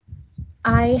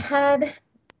I had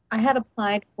I had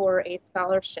applied for a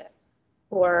scholarship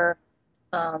for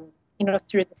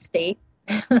through the state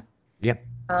Yeah.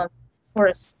 um, for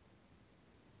us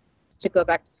to go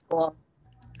back to school.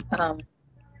 Um,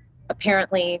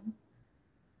 Apparently,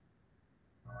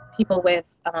 people with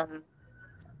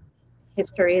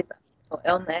histories of physical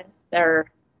illness, they're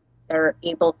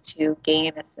able to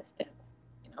gain assistance,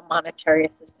 monetary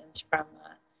assistance from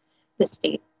the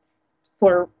state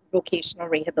for vocational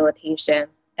rehabilitation.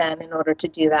 And in order to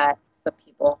do that, some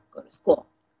people go to school.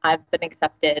 I've been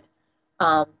accepted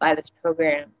by this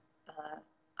program. Uh,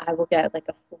 I will get like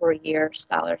a 4-year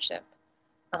scholarship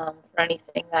for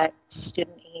anything that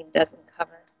student aid doesn't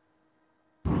cover.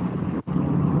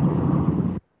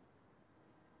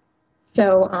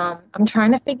 So I'm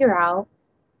trying to figure out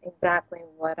exactly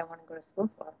what I want to go to school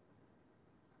for.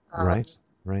 Um, Right.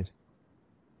 Right.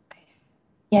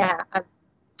 yeah, I've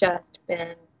just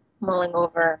been mulling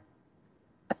over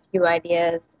a few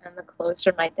ideas, and the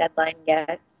closer my deadline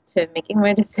gets to making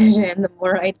my decision, the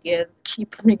more ideas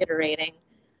keep reiterating.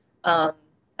 Um,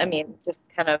 I mean, just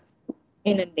kind of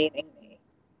inundating me,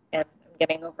 and I'm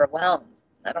getting overwhelmed.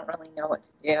 I don't really know what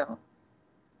to do.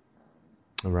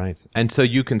 Right. And so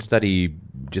you can study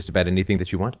just about anything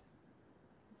that you want?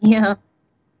 Yeah,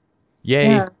 Yay,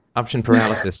 yeah, option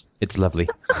paralysis. It's lovely.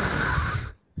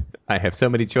 I have so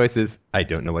many choices. I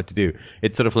don't know what to do.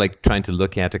 It's sort of like trying to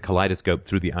look at a kaleidoscope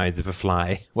through the eyes of a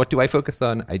fly. What do I focus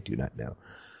on? I do not know.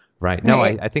 Right. No,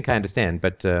 right. I think I understand.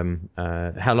 But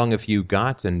how long have you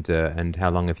got, and how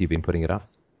long have you been putting it off?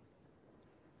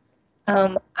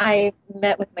 I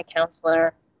met with my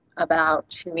counselor about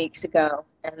 2 weeks ago,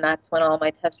 and that's when all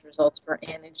my test results were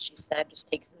in. And she said, just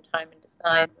take some time and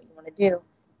decide what you want to do,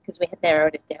 because we had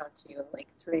narrowed it down to like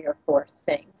 3 or 4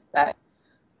 things that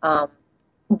um,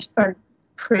 are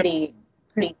pretty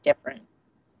different.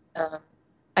 Um,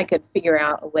 I could figure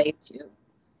out a way to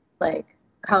like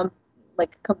com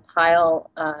compile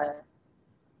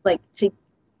to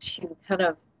kind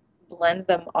of blend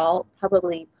them all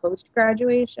probably post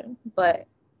graduation, but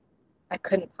I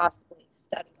couldn't possibly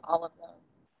study all of them.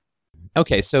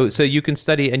 Okay, so you can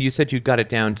study, and you said you got it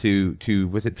down to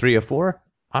was it three or four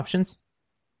options?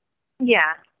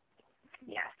 Yeah,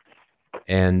 yes.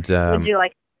 And Would you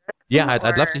like yeah, them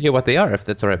I'd love to or? hear what they are if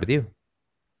that's all right with you.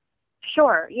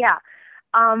 Sure, yeah.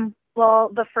 Well,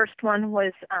 the first one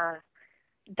was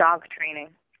dog training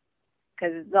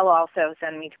because they'll also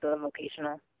send me to the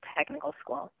vocational technical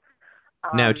school.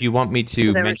 Now, do Um, you want me so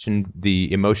to there was, mention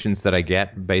the emotions that I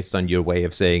get based on your way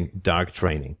of saying dog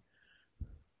training?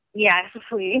 yes,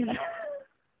 please.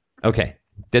 Okay,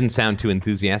 didn't sound too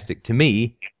enthusiastic to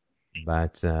me,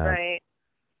 but Right,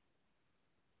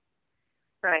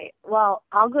 right. Well,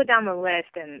 I'll go down the list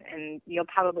and you'll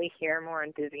probably hear more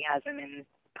enthusiasm in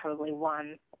probably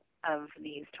one of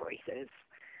these choices.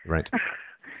 right.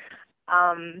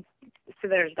 um, so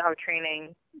there's dog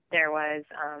training. There was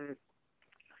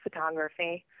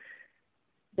photography.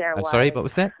 There Sorry, was what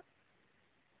was that?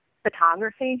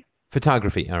 photography.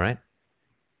 Photography. All right.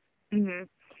 hmm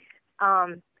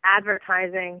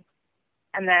Advertising,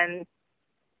 and then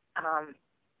um,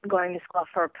 going to school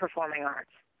for performing arts.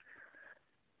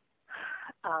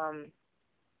 Um,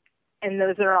 and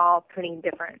those are all pretty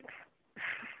different.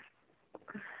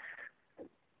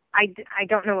 I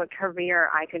don't know what career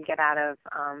I could get out of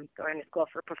going to school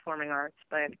for performing arts,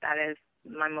 but that is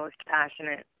my most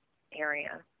passionate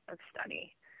area of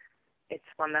study. It's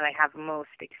one that I have most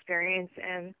experience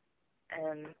in,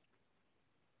 and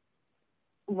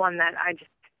one that I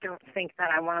just don't think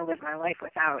that I want to live my life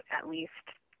without at least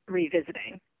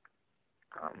revisiting.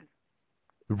 Um,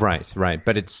 Right, right.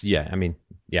 But it's yeah. I mean,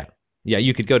 yeah, yeah.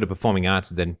 You could go to performing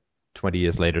arts and then 20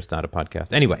 years later start a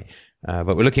podcast. Anyway, but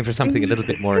we're looking for something a little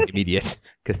bit more immediate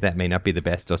because that may not be the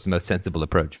best or most sensible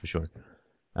approach for sure.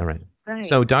 All right. right,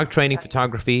 So dog training, right,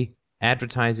 photography,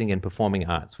 advertising, and performing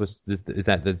arts. Was this, is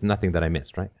that there's nothing that I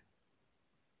missed, right?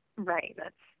 right.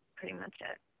 That's pretty much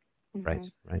it. Right,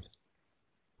 right,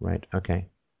 right. Okay.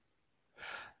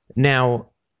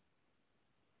 Now,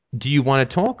 do you want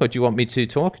to talk, or do you want me to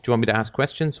talk? Do you want me to ask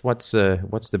questions? What's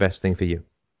the best thing for you?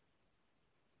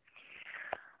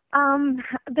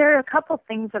 There are a couple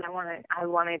things that I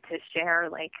wanted to share,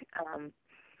 like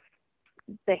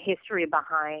the history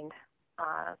behind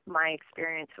my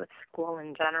experience with school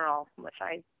in general, which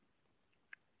I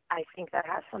think that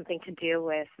has something to do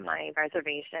with my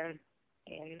reservation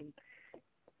and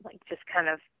like just kind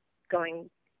of going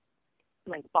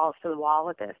like balls to the wall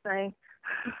with this thing.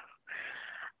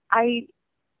 I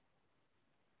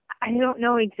I don't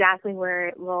know exactly where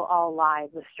it will all lie.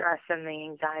 The stress and the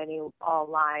anxiety all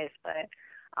lies, but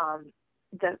um,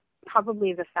 the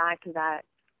probably the fact that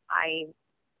I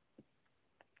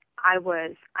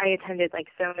attended like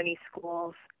so many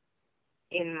schools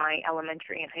in my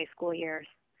elementary and high school years,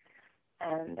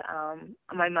 and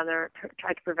my mother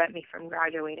tried to prevent me from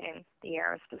graduating the year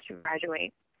I was supposed to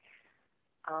graduate.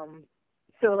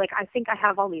 So like I think I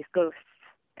have all these ghosts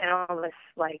and all this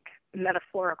like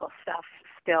metaphorical stuff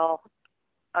still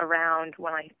around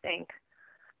when I think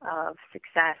of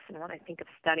success and when I think of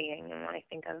studying and when I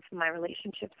think of my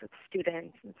relationships with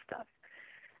students and stuff.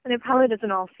 And it probably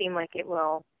doesn't all seem like it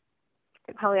will.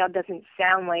 It probably all doesn't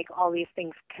sound like all these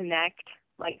things connect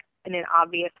like in an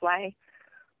obvious way.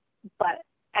 But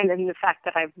and then the fact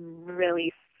that I've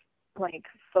really like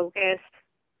focused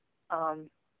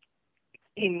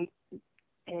in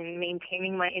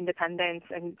maintaining my independence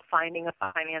and finding a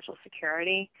financial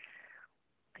security,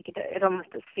 like it almost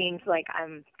seems like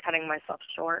I'm cutting myself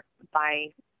short by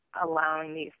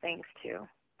allowing these things to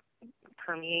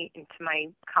permeate into my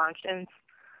conscience,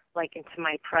 like into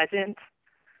my present.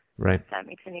 Right. If that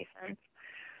makes any sense.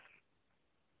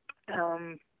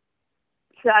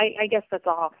 So I guess that's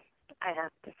all I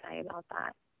have to say about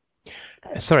that.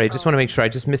 But, Sorry, I just want to make sure I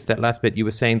just missed that last bit. You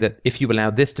were saying that if you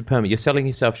allow this to permeate, you're selling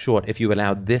yourself short if you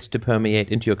allow this to permeate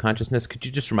into your consciousness. Could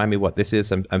you just remind me what this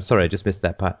is? I'm sorry, I just missed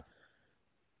that part.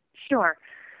 Sure.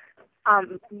 I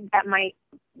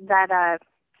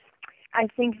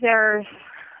think there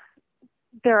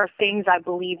are things I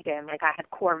believed in, like I had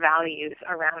core values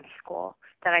around school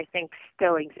that I think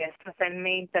still exist within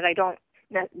me that I don't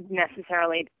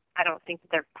necessarily, I don't think that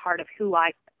they're part of who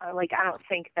I don't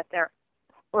think that they're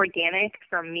organic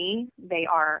from me. They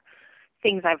are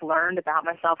things I've learned about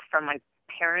myself from my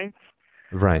parents.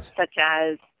 Right. Such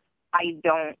as I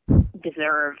don't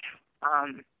deserve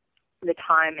the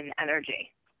time and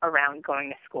energy around going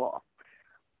to school.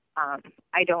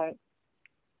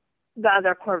 The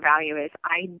other core value is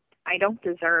I don't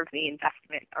deserve the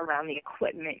investment around the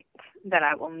equipment that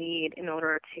I will need in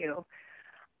order to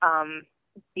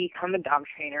become a dog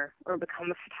trainer or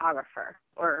become a photographer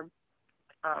or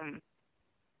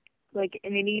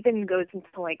and it even goes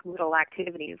into like little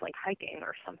activities like hiking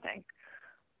or something,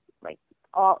 like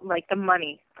all like the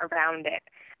money around it.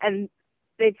 And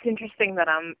it's interesting that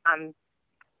I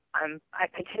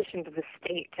petitioned the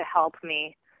state to help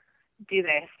me do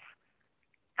this,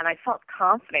 and I felt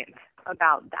confident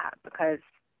about that because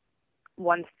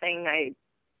one thing I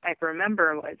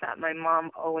remember was that my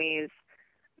mom always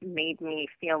made me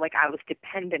feel like I was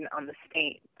dependent on the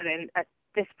state. But at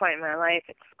this point in my life,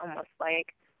 it's almost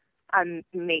like I'm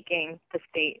making the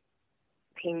state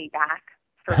pay me back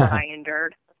for what I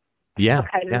endured. Yeah.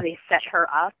 Because they set her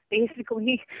up,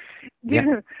 basically.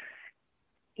 Yeah.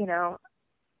 You know,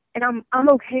 and I'm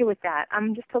okay with that.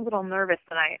 I'm just a little nervous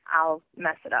that I'll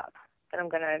mess it up. That I'm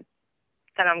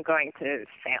going to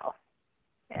fail.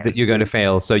 That you're going to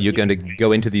fail, so you're going to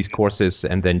go into these courses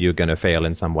and then you're going to fail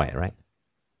in some way, right?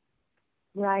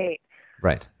 Right.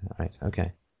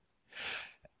 Okay.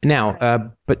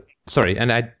 Now, but sorry,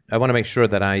 and I want to make sure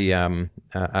that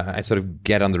I sort of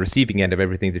get on the receiving end of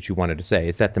everything that you wanted to say.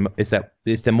 Is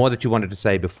there more that you wanted to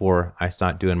say before I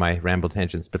start doing my ramble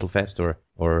tangent spittlefest,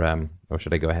 or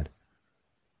should I go ahead?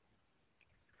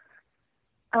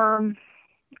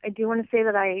 I do want to say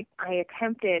that I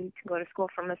attempted to go to school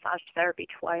for massage therapy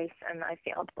twice, and I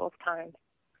failed both times.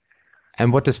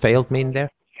 And what does failed mean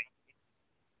there?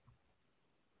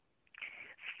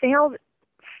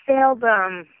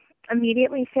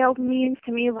 Immediately failed means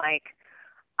to me like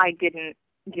I didn't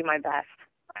do my best.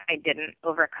 I didn't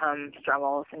overcome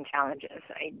struggles and challenges.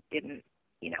 I didn't,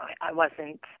 I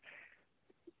wasn't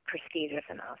prestigious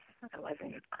enough. I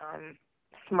wasn't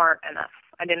smart enough.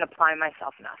 I didn't apply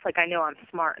myself enough. Like I know I'm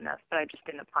smart enough, but I just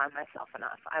didn't apply myself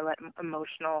enough. I let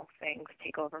emotional things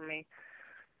take over me.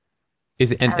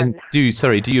 Is it, and do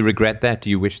you regret that? Do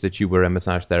you wish that you were a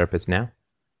massage therapist now?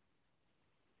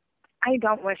 I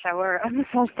don't wish I were a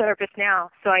massage therapist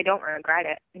now, so I don't regret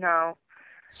it. No.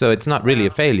 So it's not really a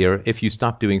failure if you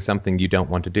stop doing something you don't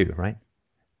want to do, right?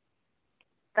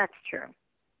 That's true.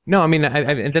 No, I mean,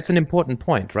 that's an important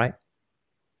point, right?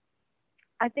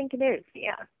 I think it is,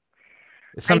 yeah.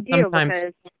 Sometimes.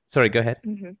 Sorry, go ahead.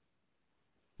 Mm-hmm.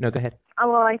 No, go ahead.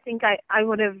 Oh, well, I think I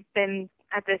would have been,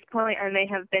 at this point, I may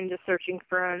have been just searching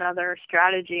for another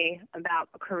strategy about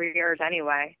careers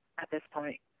anyway, at this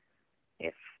point.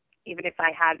 Even if I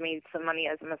had made some money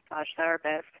as a massage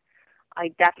therapist, I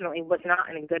definitely was not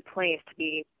in a good place to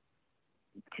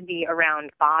be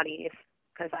around bodies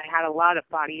because I had a lot of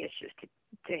body issues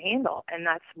to handle, and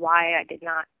that's why I did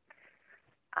not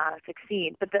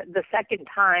succeed. But the second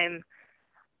time,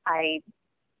 I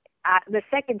The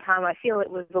second time, I feel it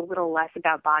was a little less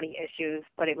about body issues,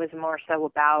 but it was more so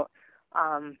about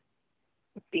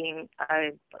being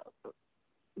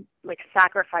like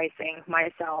sacrificing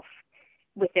myself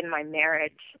within my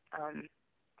marriage,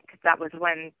 because that was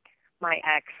when my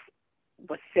ex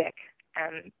was sick,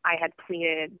 and I had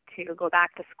pleaded to go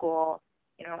back to school.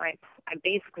 You know, I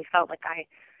basically felt like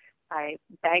I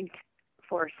begged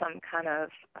for some kind of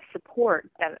support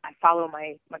that I follow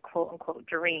my quote unquote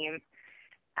dream.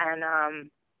 And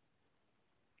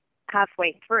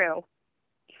halfway through,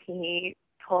 he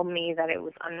told me that it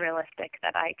was unrealistic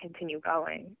that I continue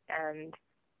going, and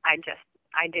I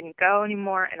didn't go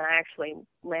anymore, and I actually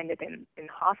landed in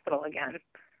hospital again,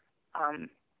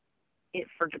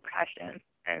 for depression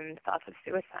and thoughts of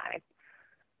suicide.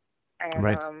 And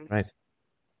right.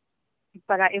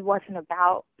 But it wasn't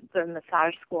about the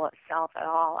massage school itself at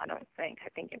all. I don't think. I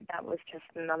think that was just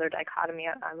another dichotomy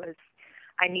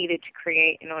I needed to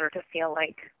create in order to feel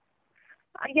like,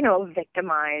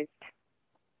 victimized.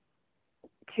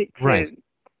 To right.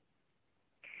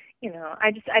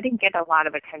 I didn't get a lot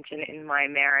of attention in my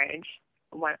marriage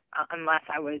unless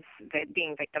I was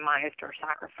being victimized or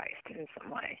sacrificed in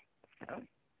some way. So.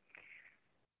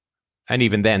 And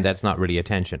even then, that's not really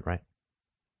attention, right?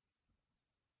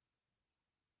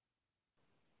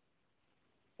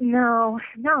 No.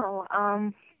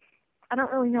 I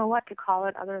don't really know what to call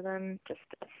it other than just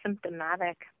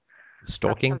symptomatic.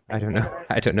 Stalking? I don't know.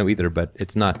 I don't know either, but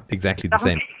it's not exactly the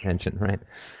same as attention, right?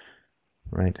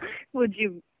 Right. Would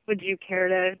you care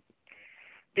to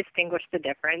distinguish the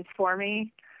difference for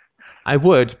me? I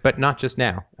would, but not just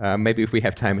now. Maybe if we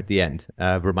have time at the end,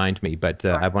 remind me. But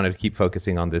I wanted to keep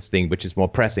focusing on this thing, which is more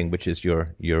pressing, which is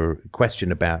your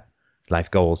question about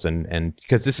life goals, and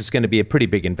because this is going to be a pretty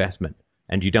big investment,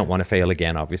 and you don't want to fail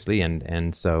again, obviously,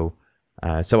 and so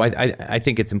I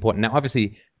think it's important. Now,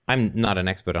 obviously, I'm not an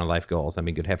expert on life goals. I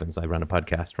mean, good heavens, I run a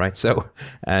podcast, right?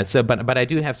 But I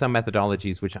do have some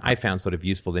methodologies which I found sort of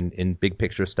useful in big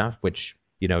picture stuff, which,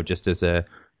 just as a,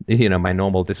 my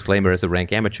normal disclaimer as a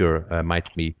rank amateur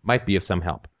might be of some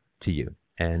help to you.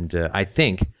 And I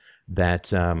think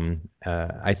that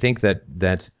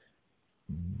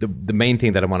the main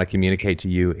thing that I want to communicate to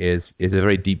you is a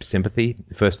very deep sympathy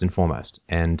first and foremost.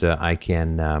 And I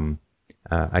can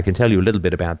tell you a little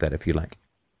bit about that if you like.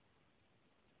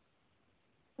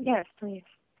 Yes, please.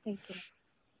 Thank you.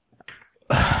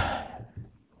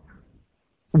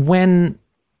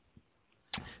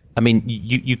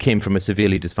 You came from a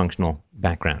severely dysfunctional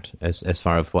background as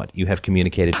far as what you have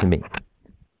communicated to me.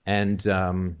 And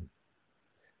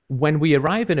when we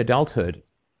arrive in adulthood,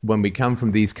 when we come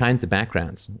from these kinds of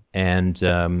backgrounds,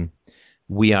 and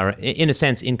we are, in a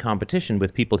sense, in competition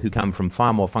with people who come from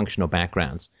far more functional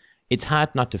backgrounds, it's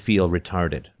hard not to feel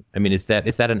retarded. I mean, is that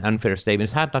an unfair statement?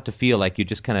 It's hard not to feel like you're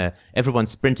just kind of,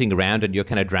 everyone's sprinting around and you're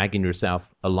kind of dragging yourself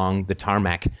along the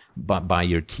tarmac by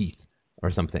your teeth or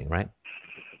something, right?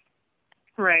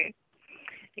 Right.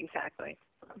 Exactly.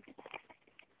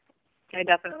 I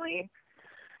definitely,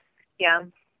 yeah.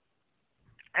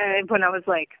 When I was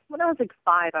like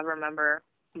 5, I remember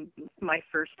my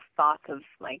first thoughts of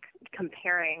like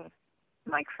comparing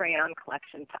my crayon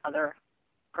collection to other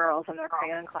girls and their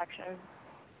crayon collection,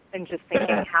 and just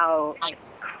thinking how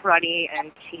cruddy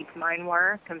and cheap mine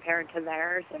were compared to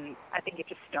theirs. And I think it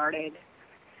just started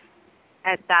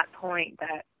at that point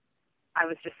that I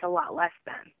was just a lot less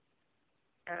than.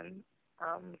 And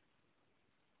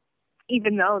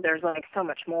even though there's like so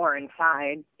much more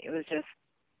inside, it was just,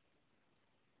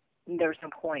 there's no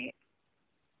point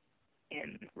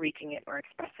in reaching it or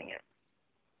expressing it.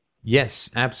 Yes,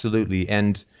 absolutely.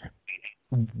 And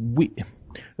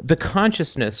the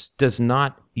consciousness does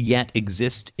not yet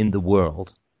exist in the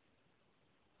world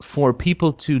for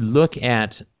people to look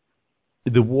at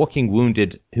the walking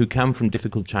wounded who come from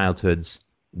difficult childhoods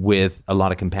with a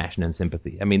lot of compassion and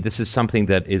sympathy. I mean, this is something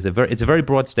that is it's a very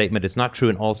broad statement. It's not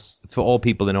true for all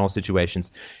people in all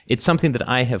situations. It's something that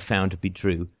I have found to be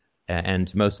true,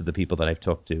 and most of the people that I've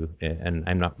talked to, and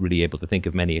I'm not really able to think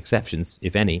of many exceptions,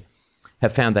 if any,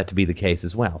 have found that to be the case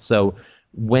as well. So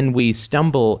when we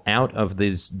stumble out of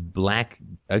these black,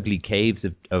 ugly caves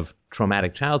of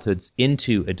traumatic childhoods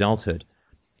into adulthood,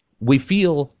 we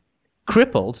feel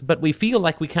crippled, but we feel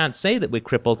like we can't say that we're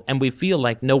crippled, and we feel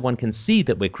like no one can see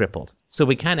that we're crippled. So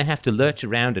we kind of have to lurch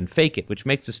around and fake it, which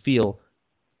makes us feel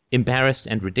embarrassed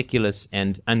and ridiculous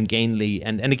and ungainly.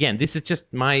 And again, this is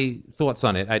just my thoughts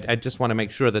on it. I just want to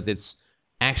make sure that it's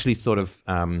actually sort of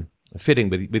fitting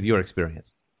with your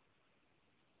experience.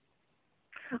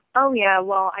 Oh, yeah.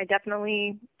 Well, I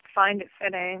definitely find it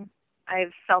fitting.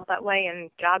 I've felt that way in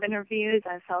job interviews.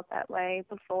 I've felt that way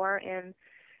before in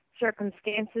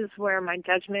circumstances where my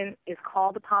judgment is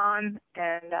called upon,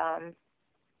 and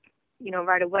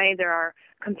right away there are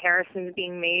comparisons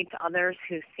being made to others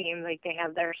who seem like they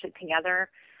have their shit together.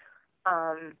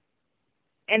 And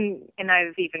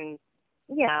I've even,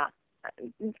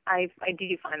 I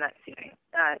do find that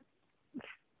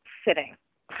fitting.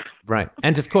 Right.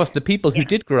 And of course, the people who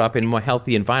did grow up in more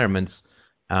healthy environments,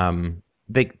 you'd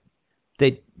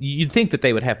think that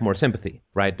they would have more sympathy,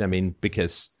 right? I mean,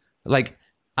 because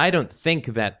I don't think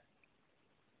that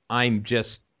I'm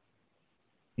just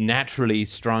naturally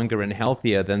stronger and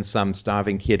healthier than some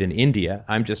starving kid in India.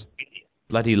 I'm just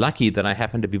bloody lucky that I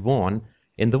happen to be born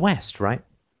in the West, right?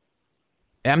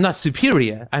 I'm not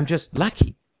superior. I'm just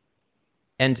lucky.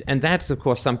 And that's, of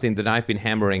course, something that I've been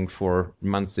hammering for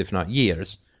months, if not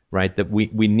years, right? That we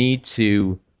need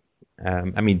to,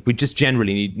 we just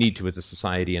generally need to, as a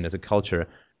society and as a culture,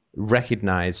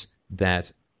 recognize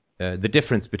that the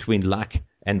difference between luck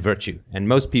and virtue. And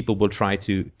most people will try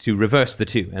to reverse the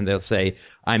two. And they'll say,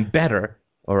 I'm better,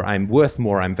 or I'm worth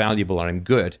more, I'm valuable, or I'm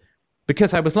good,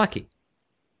 because I was lucky.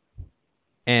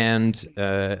 And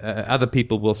other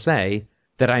people will say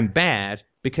that I'm bad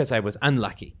because I was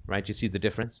unlucky, right? You see the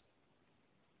difference?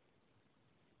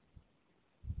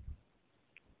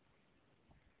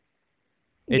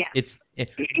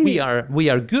 We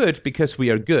are good because we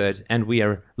are good, and we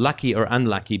are lucky or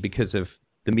unlucky because of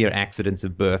the mere accidents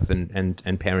of birth and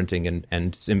parenting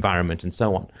and environment and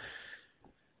so on.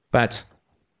 But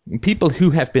people who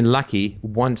have been lucky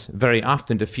want very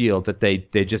often to feel that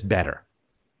they're just better.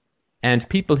 And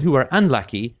people who are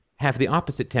unlucky have the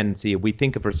opposite tendency. We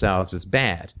think of ourselves as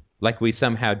bad, like we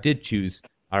somehow did choose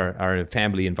our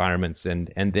family environments, and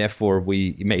therefore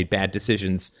we made bad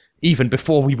decisions even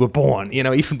before we were born,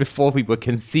 even before we were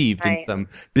conceived in some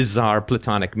bizarre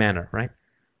platonic manner, right?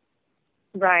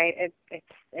 Right. It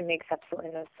makes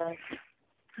absolutely no sense.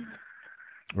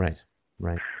 Right.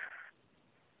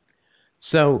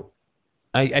 So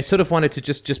I sort of wanted to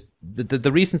just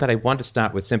the reason that I want to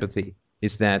start with sympathy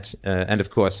is that, and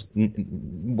of course,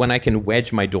 when I can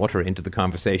wedge my daughter into the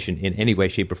conversation in any way,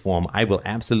 shape, or form, I will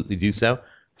absolutely do so.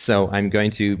 So I'm going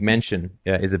to mention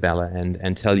Isabella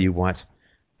and tell you what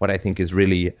I think is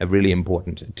really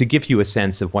important, to give you a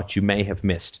sense of what you may have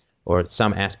missed, or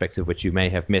some aspects of which you may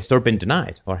have missed, or been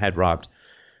denied, or had robbed,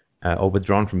 or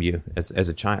withdrawn from you as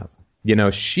a child.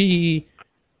 She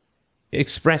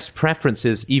expressed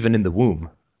preferences even in the womb.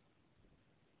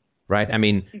 Right? I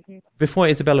mean, before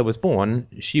Isabella was born,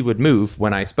 she would move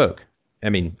when I spoke. I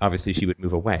mean, obviously she would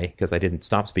move away because I didn't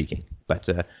stop speaking. But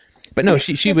no,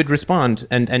 she would respond,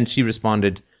 and she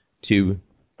responded to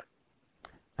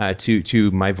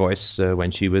my voice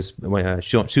when she was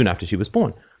soon after she was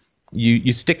born.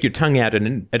 You stick your tongue out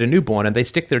at a newborn, and they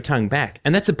stick their tongue back,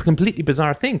 and that's a completely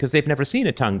bizarre thing because they've never seen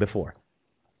a tongue before.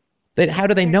 How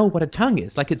do they know what a tongue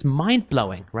is? It's mind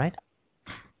blowing, right?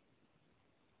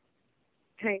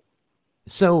 Right.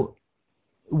 So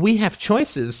we have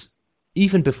choices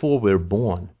even before we're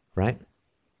born, right?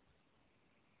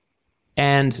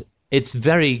 And it's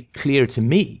very clear to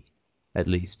me, at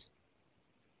least,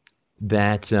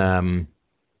 that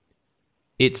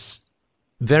it's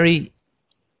very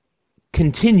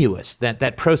continuous,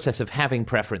 that process of having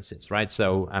preferences, right?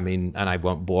 So, and I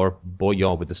won't bore you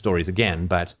all with the stories again,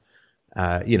 but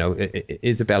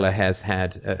Isabella has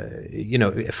had,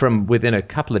 from within a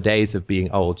couple of days of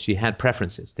being old, she had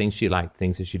preferences, things she liked,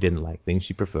 things that she didn't like, things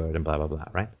she preferred, and blah, blah, blah,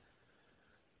 right?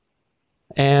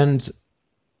 And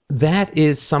that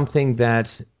is something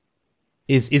that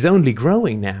is only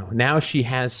growing now. Now she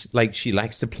has, she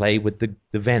likes to play with the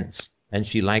vents, and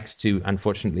she likes to,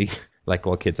 unfortunately, like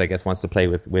all kids, I guess, wants to play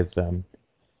with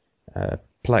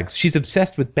plugs. She's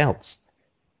obsessed with belts.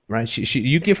 Right,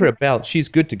 you give her a belt, she's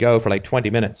good to go for 20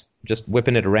 minutes, just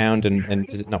whipping it around and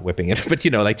not whipping it, but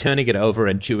turning it over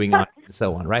and chewing on it and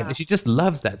so on, right? And she just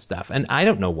loves that stuff, and I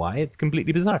don't know why. It's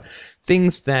completely bizarre.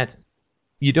 Things that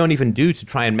you don't even do to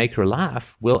try and make her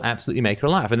laugh will absolutely make her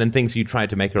laugh, and then things you try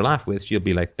to make her laugh with, she'll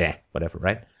be like, "Bah, whatever,"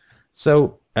 right?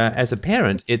 So as a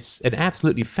parent, it's an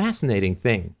absolutely fascinating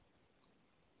thing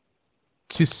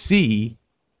to see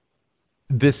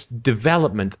this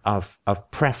development of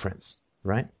preference,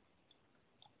 right?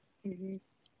 Mm-hmm.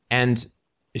 And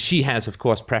she has, of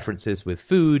course, preferences with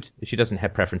food. She doesn't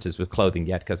have preferences with clothing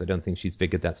yet because I don't think she's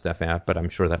figured that stuff out, but I'm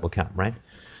sure that will come, right?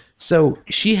 So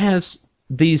she has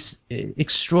these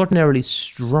extraordinarily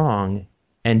strong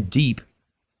and deep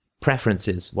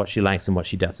preferences, what she likes and what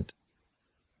she doesn't.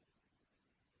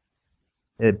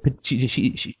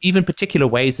 She even particular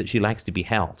ways that she likes to be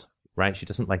held, right? She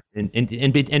doesn't like,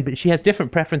 and she has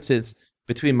different preferences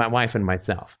between my wife and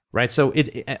myself, right? So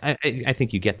I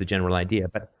think you get the general idea.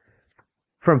 But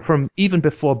from even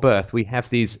before birth, we have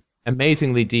these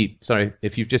amazingly deep. Sorry,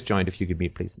 if you've just joined, if you could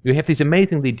mute, please. We have these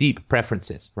amazingly deep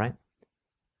preferences, right?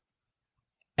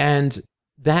 And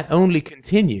that only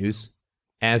continues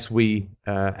as we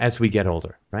get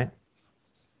older, right?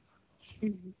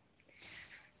 Mm-hmm.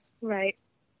 Right.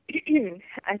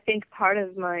 I think part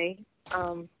of my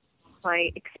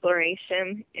my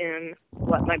exploration in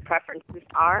what my preferences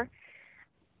are,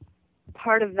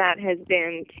 part of that has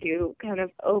been to kind of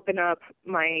open up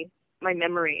my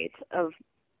memories of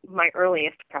my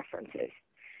earliest preferences.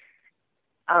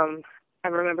 I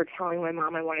remember telling my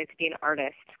mom I wanted to be an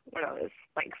artist when I was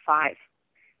like 5,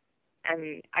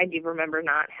 and I do remember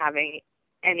not having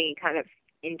any kind of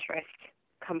interest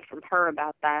come from her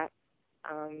about that.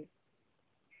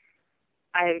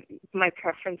 My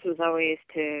preference was always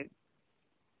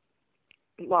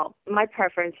my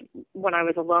preference when I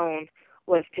was alone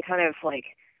was to kind of like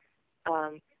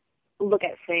look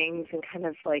at things and kind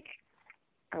of like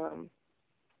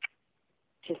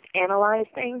just analyze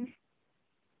things.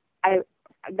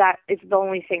 That is the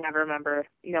only thing I remember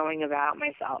knowing about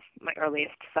myself. My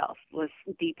earliest self was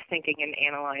deep thinking and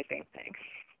analyzing things.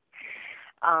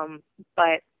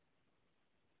 But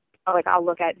like I'll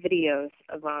look at videos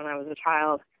of when I was a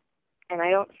child, and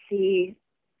I don't see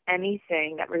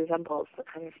anything that resembles the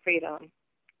kind of freedom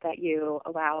that you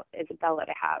allow Isabella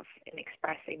to have in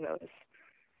expressing those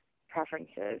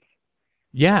preferences.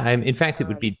 Yeah, in fact, it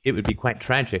would be quite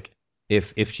tragic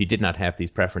if she did not have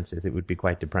these preferences. It would be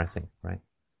quite depressing, right?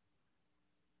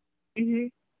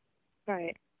 Mhm.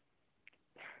 Right.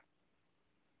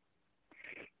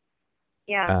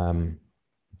 Yeah.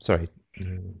 Sorry.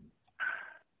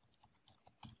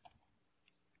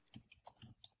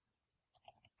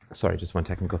 Sorry, just one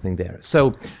technical thing there.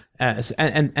 So,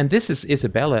 and this is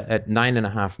Isabella at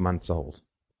 9.5 months old,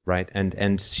 right?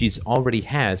 And she's already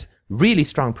has really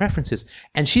strong preferences,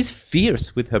 and she's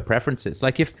fierce with her preferences.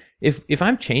 Like if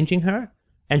I'm changing her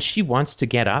and she wants to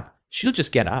get up, she'll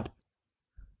just get up.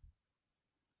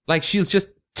 Like she'll just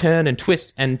turn and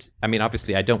twist. And I mean,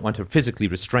 obviously, I don't want to physically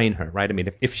restrain her, right? I mean,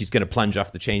 if she's going to plunge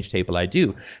off the change table, I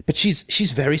do. But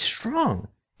she's very strong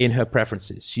in her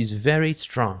preferences. She's very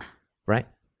strong, right?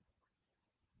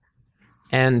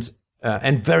 And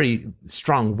very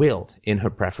strong-willed in her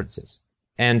preferences.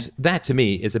 And that, to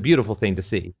me, is a beautiful thing to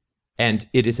see. And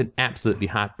it is an absolutely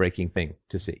heartbreaking thing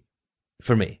to see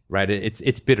for me, right?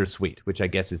 It's bittersweet, which I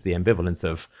guess is the ambivalence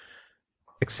of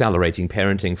accelerating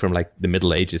parenting from like the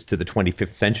Middle Ages to the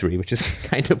 25th century, which is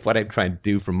kind of what I'm trying to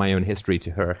do from my own history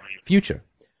to her future.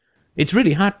 It's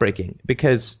really heartbreaking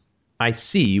because I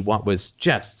see what was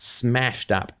just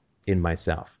smashed up in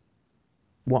myself.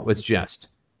 What was just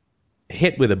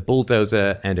hit with a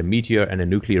bulldozer and a meteor and a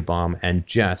nuclear bomb and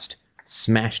just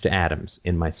smashed to atoms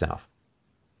in myself.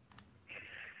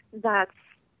 That's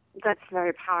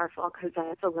very powerful because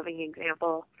that's a living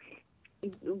example.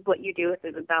 What you do with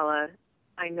Isabella,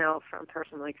 I know from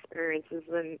personal experience, is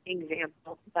an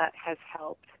example that has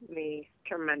helped me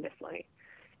tremendously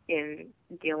in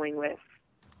dealing with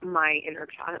my inner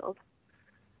child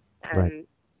and right.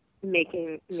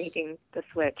 making the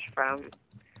switch from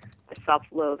the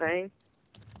self-loathing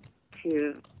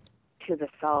to the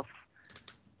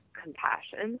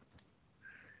self-compassion,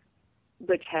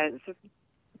 which has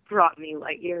brought me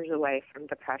light years away from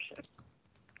depression.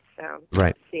 So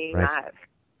seeing that,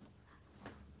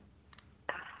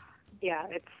 yeah,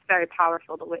 it's very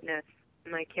powerful to witness,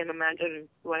 and I can't imagine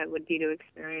what it would be to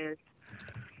experience.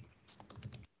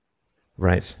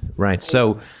 Right.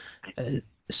 So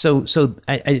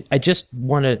I just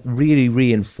want to really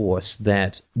reinforce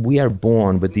that we are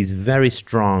born with these very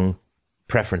strong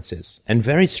preferences and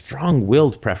very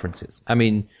strong-willed preferences. I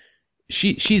mean,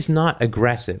 she's not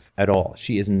aggressive at all.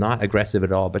 She is not aggressive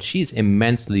at all, but she's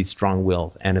immensely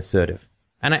strong-willed and assertive.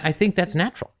 And I think that's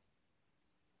natural.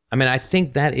 I mean, I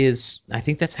think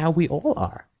that's how we all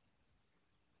are.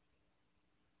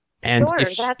 And sure,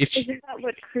 isn't that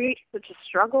what creates such a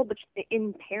struggle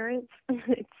in parents?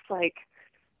 It's like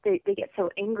they get so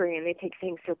angry and they take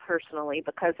things so personally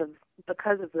because of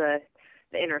the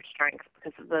inner strength,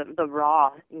 because of the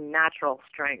raw natural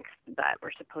strength that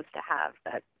we're supposed to have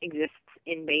that exists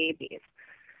in babies.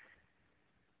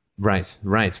 Right.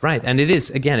 And it is,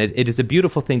 again, it is a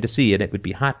beautiful thing to see, and I would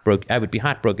be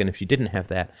heartbroken if she didn't have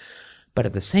that. But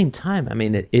at the same time, I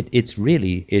mean, it's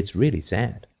really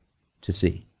sad to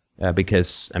see,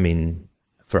 because, I mean,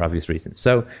 for obvious reasons.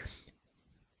 So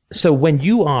when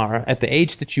you are at the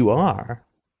age that you are,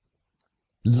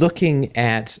 looking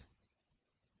at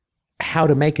how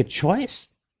to make a choice,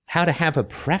 how to have a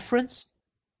preference,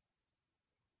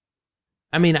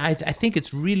 I mean, I think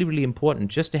it's really, really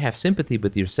important just to have sympathy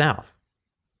with yourself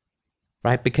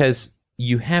right? Because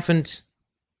you haven't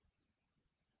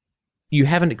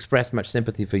expressed much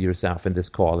sympathy for yourself in this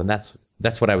call, and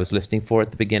that's what I was listening for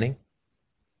at the beginning.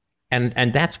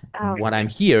 And that's what I'm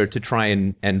here to try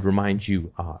and remind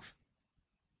you of.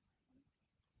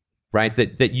 Right?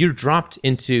 That you're dropped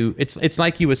into, it's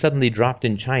like you were suddenly dropped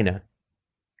in China,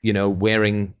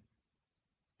 wearing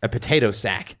a potato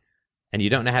sack, and you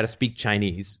don't know how to speak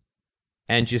Chinese,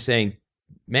 and you're saying,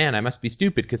 man, I must be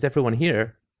stupid because everyone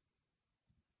here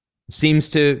seems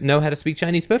to know how to speak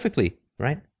Chinese perfectly,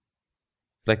 right?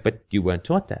 It's like, but you weren't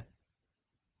taught that.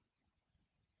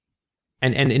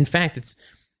 And in fact, it's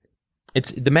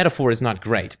the metaphor is not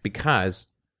great because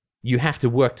you have to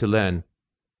work to learn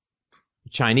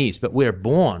Chinese, but we're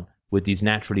born with these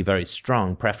naturally very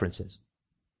strong preferences.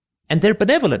 And they're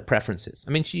benevolent preferences.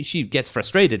 I mean, she gets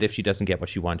frustrated if she doesn't get what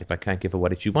she wants, if I can't give her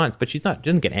what she wants, but she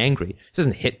doesn't get angry. She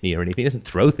doesn't hit me or anything. She doesn't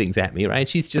throw things at me, right?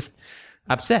 She's just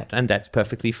upset, and that's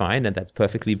perfectly fine, and that's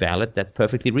perfectly valid. That's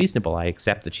perfectly reasonable. I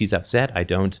accept that she's upset. I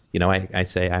don't, I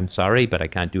say, I'm sorry, but I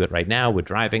can't do it right now. We're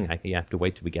driving. You have to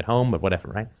wait till we get home or whatever,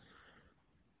 right?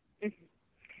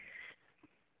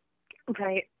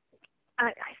 Right.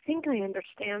 I think I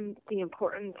understand the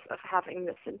importance of having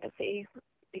the sympathy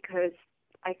because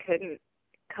I couldn't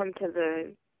come to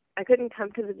the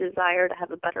desire to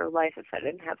have a better life if I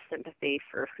didn't have sympathy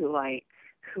for who I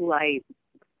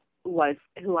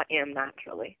am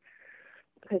naturally.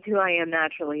 Because who I am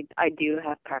naturally, I do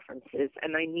have preferences,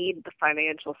 and I need the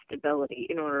financial stability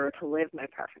in order to live my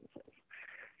preferences.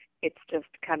 It's just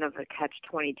kind of a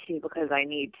catch-22 because I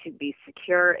need to be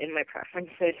secure in my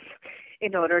preferences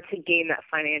in order to gain that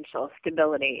financial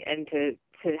stability and to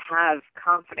have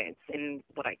confidence in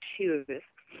what I choose.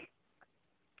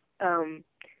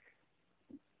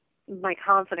 My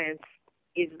confidence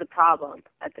is the problem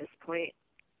at this point.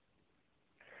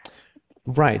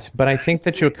 Right, but I think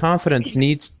that your confidence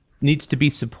needs to be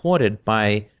supported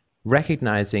by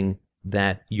recognizing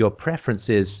that your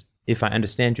preferences, if I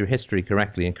understand your history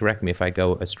correctly, and correct me if I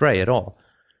go astray at all,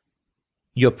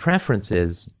 your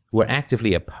preferences were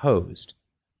actively opposed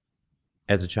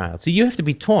as a child. So you have to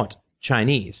be taught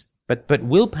Chinese, but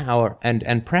willpower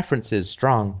and preferences,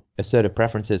 strong, assertive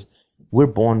preferences, we're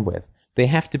born with. They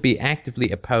have to be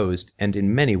actively opposed and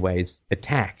in many ways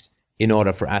attacked in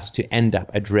order for us to end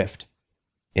up adrift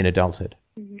in adulthood.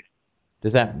 Mm-hmm.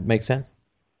 Does that make sense?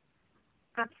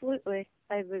 Absolutely.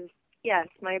 Yes,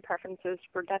 my preferences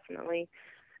were definitely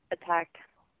attacked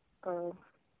all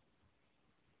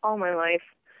my life.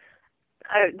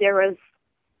 There was,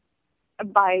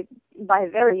 by a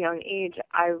very young age,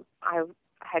 I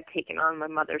had taken on my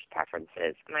mother's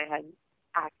preferences, and I had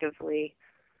actively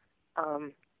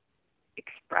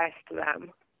expressed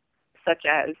them, such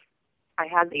as I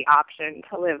had the option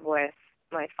to live with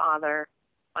my father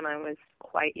when I was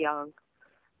quite young,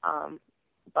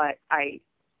 but I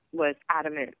was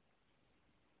adamant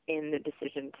in the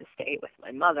decision to stay with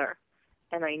my mother,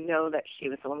 and I know that she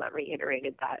was the one that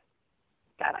reiterated that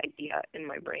idea in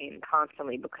my brain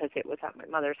constantly because it was at my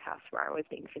mother's house where I was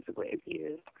being physically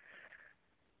abused.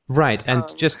 Right, and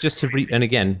just to and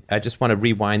again, I just want to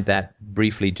rewind that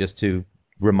briefly just to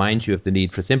remind you of the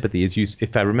need for sympathy.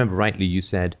 If I remember rightly, you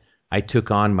said, I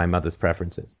took on my mother's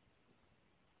preferences.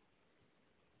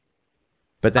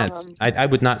 But that's I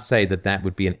would not say that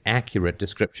would be an accurate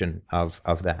description of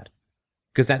that,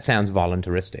 because that sounds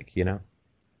voluntaristic,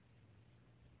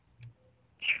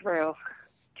 True.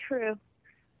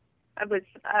 I was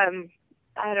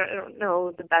I don't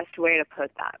know the best way to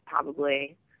put that.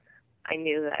 Probably, I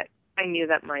knew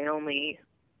that my only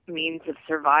means of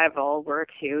survival were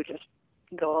to just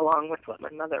go along with what my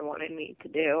mother wanted me to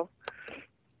do.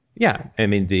 Yeah, I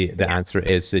mean, the answer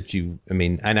is that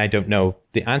and I don't know,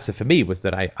 the answer for me was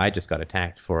that I just got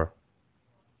attacked for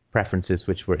preferences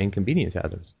which were inconvenient to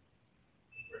others.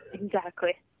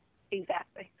 Exactly.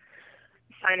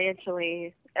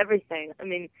 Financially, everything. I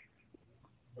mean,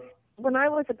 when I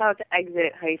was about to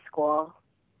exit high school,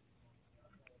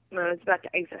 my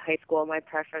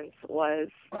preference was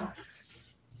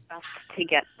just to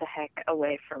get the heck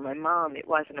away from my mom. It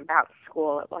wasn't about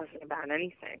school. It wasn't about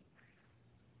anything.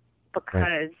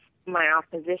 Because my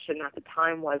opposition at the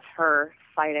time was her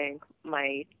fighting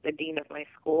the dean of my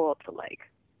school to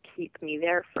keep me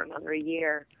there for another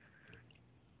year,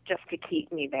 just to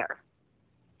keep me there.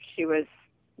 She was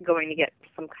going to get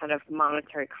some kind of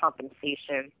monetary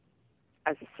compensation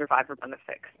as a survivor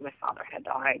benefit because my father had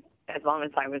died as long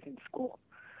as I was in school.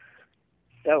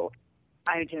 So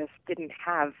I just didn't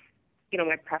have,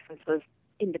 my preference was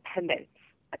independence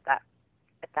at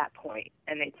that point,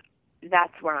 and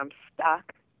that's where I'm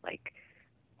stuck.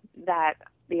 That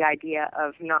the idea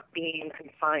of not being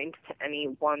confined to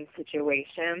any one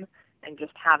situation and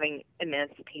just having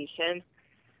emancipation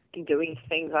and doing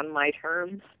things on my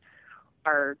terms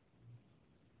are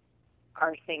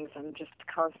things I'm just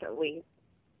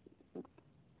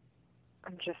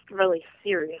really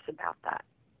serious about that.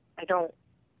 I don't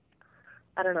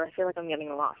know. I feel like I'm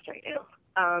getting lost right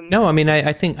now. No, I mean,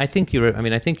 I think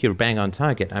you're bang on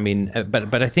target. I mean,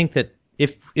 but I think that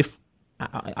if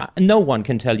no one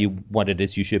can tell you what it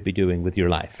is you should be doing with your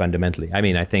life fundamentally. I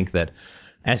mean, I think that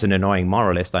as an annoying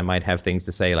moralist, I might have things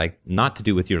to say like not to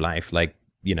do with your life, like,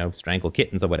 you know, strangle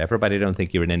kittens or whatever, but I don't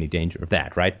think you're in any danger of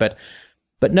that, right? But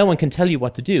no one can tell you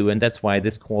what to do, and that's why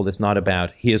this call is not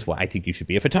about, here's why I think you should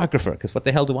be a photographer, because what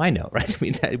the hell do I know, right? I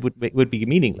mean, that would be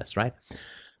meaningless, right?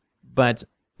 But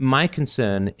my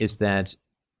concern is that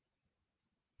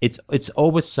it's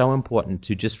always so important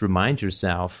to just remind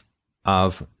yourself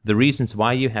of the reasons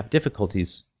why you have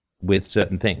difficulties with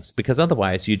certain things, because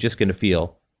otherwise you're just going to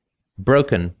feel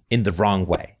broken in the wrong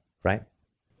way, right?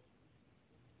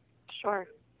 Sure.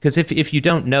 Because if you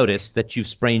don't notice that you've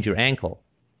sprained your ankle,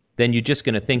 then you're just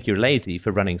going to think you're lazy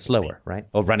for running slower, right?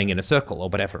 Or running in a circle or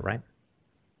whatever, right?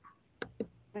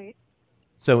 Right.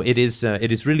 So it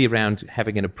is really around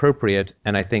having an appropriate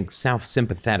and I think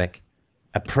self-sympathetic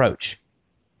approach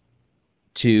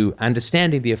to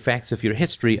understanding the effects of your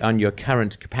history on your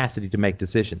current capacity to make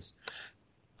decisions.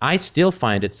 I still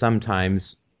find it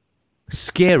sometimes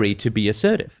scary to be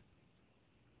assertive,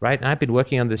 right? And I've been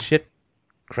working on this shit,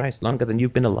 Christ, longer than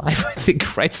you've been alive, I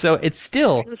think, right? So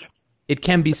it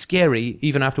can be scary,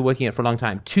 even after working it for a long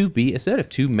time, to be assertive,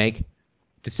 to make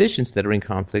decisions that are in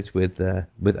conflict with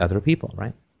other people,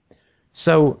 right?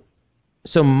 So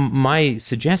my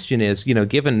suggestion is, you know,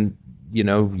 given, you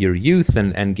know, your youth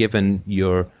and given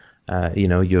your, you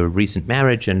know, your recent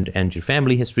marriage and your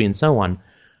family history and so on,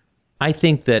 I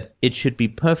think that it should be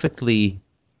perfectly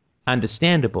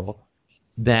understandable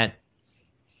that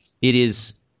it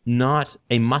is not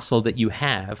a muscle that you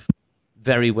have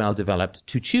very well developed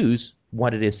to choose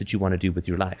what it is that you want to do with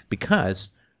your life, because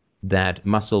that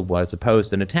muscle was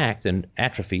opposed and attacked and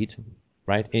atrophied,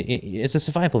 right? It's a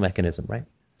survival mechanism, right?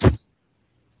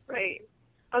 Right.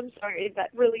 I'm sorry, that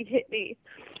really hit me.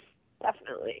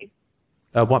 Definitely.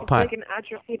 What It's part? like an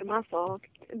atrophied muscle.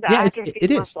 Yeah,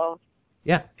 it is. Muscle.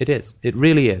 Yeah, it is. It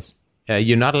really is.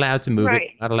 You're not allowed to move Right. it.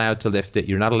 You're not allowed to lift it.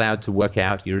 You're not allowed to work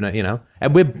out. You're not, you know.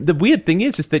 And the weird thing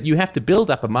is that you have to build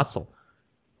up a muscle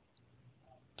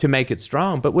to make it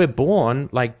strong. But we're born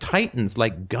like titans,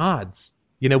 like gods.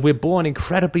 You know, we're born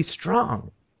incredibly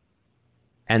strong.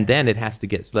 And then it has to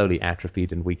get slowly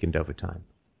atrophied and weakened over time.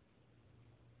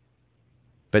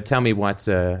 But tell me what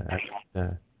you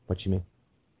mean.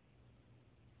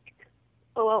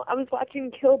 Well, I was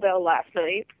watching Kill Bill last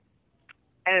night,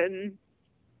 and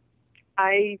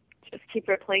I just keep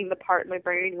replaying the part in my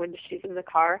brain when she's in the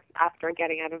car after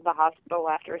getting out of the hospital,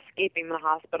 after escaping the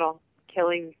hospital,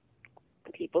 killing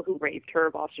the people who raped her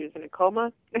while she was in a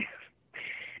coma.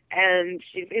 And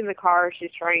she's in the car,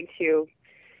 she's trying to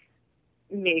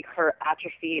make her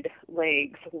atrophied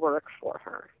legs work for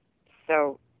her.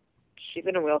 So she's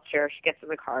in a wheelchair, she gets in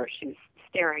the car, she's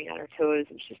staring at her toes,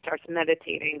 and she starts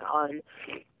meditating on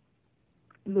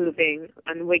moving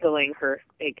and wiggling her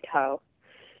big toe.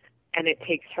 And it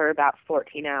takes her about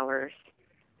 14 hours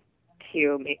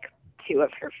to make 2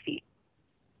 of her feet,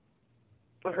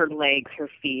 her legs, her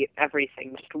feet,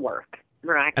 everything just work.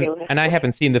 Miraculous. And I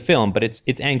haven't seen the film, but it's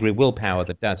angry willpower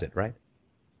that does it, right?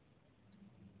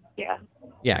 Yeah.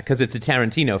 Yeah, because it's a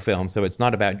Tarantino film, so it's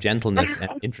not about gentleness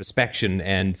and introspection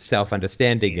and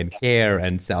self-understanding and care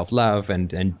and self-love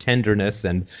and tenderness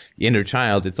and inner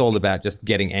child. It's all about just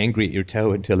getting angry at your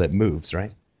toe until it moves,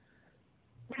 right?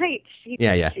 Right. She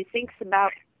thinks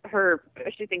about her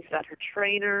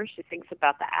trainer. She thinks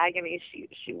about the agony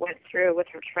she went through with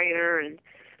her trainer, and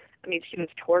I mean, she was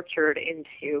tortured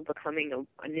into becoming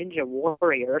a ninja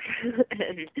warrior.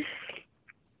 And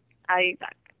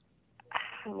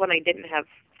when I didn't have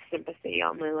sympathy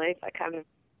all my life,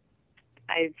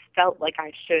 I felt like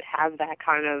I should have that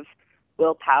kind of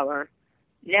willpower.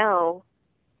 Now,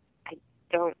 I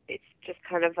don't. It's just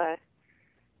kind of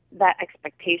that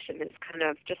expectation is kind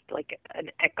of just like an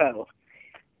echo.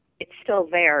 It's still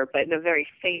there, but in a very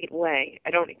faint way. I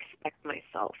don't expect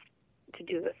myself to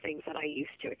do the things that I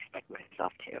used to expect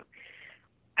myself to.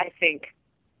 I think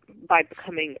by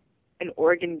becoming an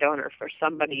organ donor for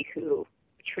somebody who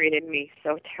treated me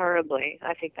so terribly,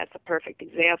 I think that's a perfect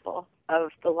example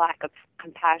of the lack of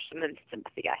compassion and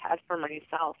sympathy I had for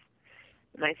myself.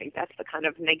 And I think that's the kind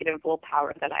of negative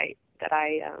willpower that I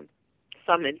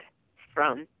summoned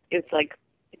from. It's like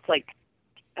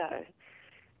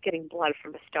getting blood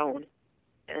from a stone.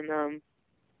 And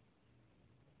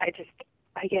I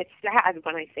get sad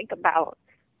when I think about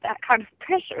that kind of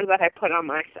pressure that I put on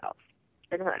myself.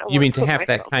 And I don't You want mean to to put have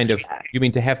that myself kind through of that. you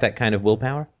mean to have that kind of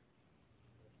willpower?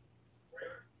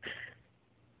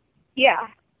 Yeah,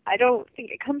 I don't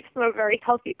think it comes from a very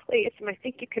healthy place, and I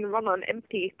think you can run on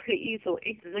empty pretty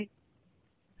easily.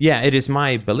 Yeah, it is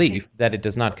my belief that it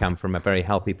does not come from a very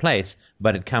healthy place,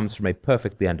 but it comes from a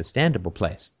perfectly understandable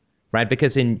place, right?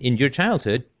 Because in your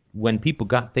childhood, when people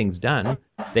got things done,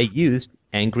 they used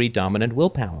angry, dominant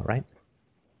willpower, right?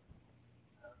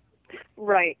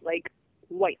 Right, like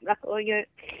white knuckling it.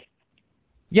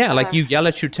 Yeah, like you yell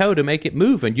at your toe to make it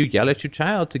move, and you yell at your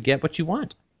child to get what you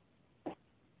want.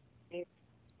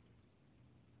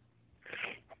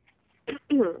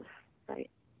 Right.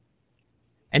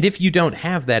 And if you don't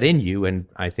have that in you, and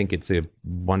I think it's a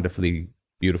wonderfully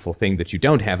beautiful thing that you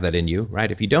don't have that in you,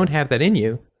 right? If you don't have that in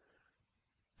you,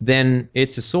 then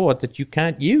it's a sword that you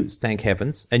can't use, thank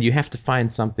heavens, and you have to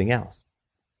find something else.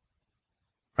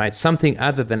 Right? Something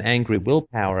other than angry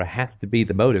willpower has to be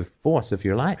the motive force of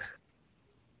your life.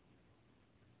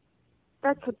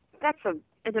 That's an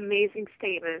amazing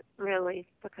statement, really,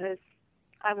 because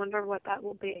I wonder what that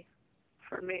will be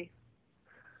for me.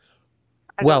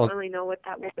 I don't really know what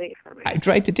that will be for me. I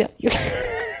tried to tell you.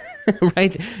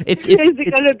 Right? Is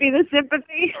it going to be the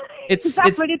sympathy? Is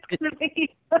that what it's going to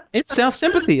be? It's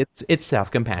self-sympathy. It's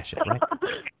self-compassion, right?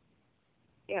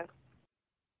 Yeah.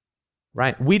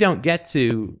 Right? We don't get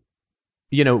to,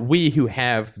 we who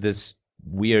have this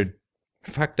weird,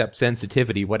 fucked up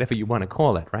sensitivity, whatever you want to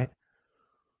call it, right?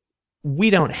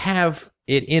 We don't have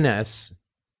it in us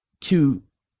to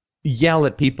yell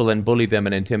at people and bully them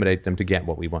and intimidate them to get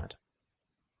what we want.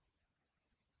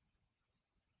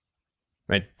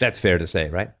 Right? That's fair to say,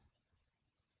 right?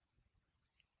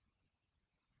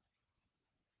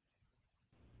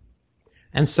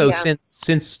 And so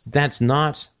since that's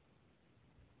not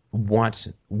what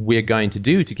we're going to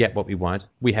do to get what we want,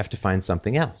 we have to find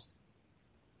something else.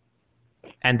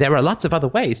 And there are lots of other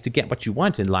ways to get what you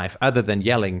want in life other than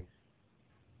yelling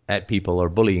at people or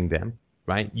bullying them,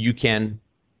 right? You can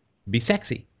be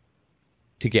sexy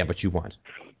to get what you want.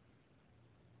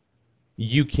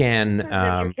 You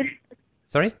can...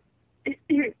 Sorry?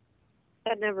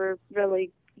 That never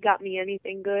really got me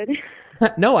anything good.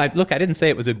 No, I didn't say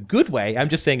it was a good way. I'm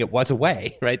just saying it was a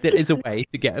way, right? There is a way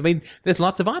to get... I mean, there's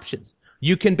lots of options.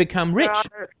 You can become rich,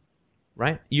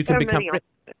 right? You can become rich.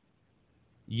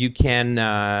 You can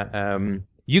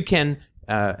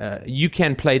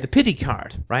play the pity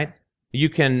card, right? You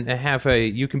can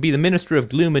be the minister of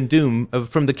gloom and doom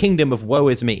from the kingdom of woe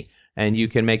is me, and you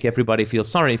can make everybody feel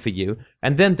sorry for you,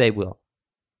 and then they will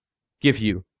give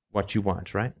you what you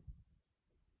want, right?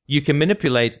 You can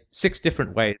manipulate 6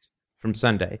 different ways from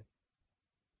Sunday.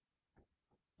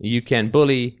 You can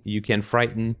bully, you can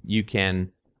frighten, you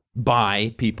can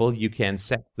buy people, you can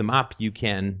set them up, you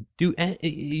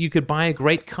could buy a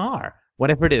great car,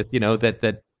 whatever it is,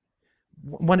 there's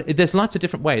lots of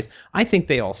different ways. I think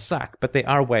they all suck, but they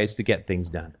are ways to get things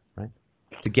done, right?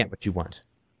 To get what you want.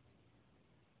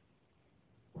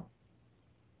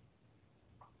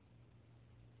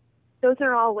 Those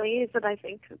are all ways that I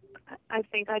think I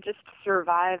just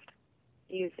survived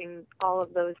using all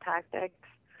of those tactics.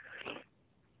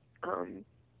 But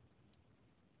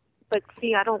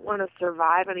see, I don't want to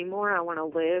survive anymore. I want to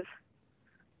live.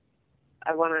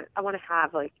 I want to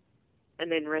have like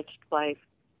an enriched life.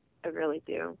 I really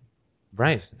do.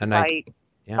 Right. And by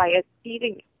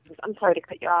achieving. I'm sorry to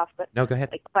cut you off, but no, go ahead.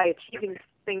 Like by achieving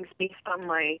things based on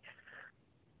my,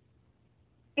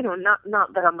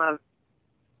 not that I'm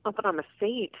a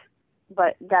saint,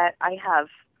 but that I have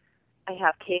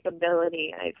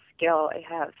capability, I have skill, I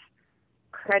have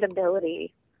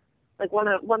credibility. Like one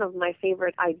of my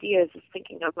favorite ideas is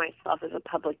thinking of myself as a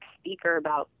public speaker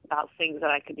about things that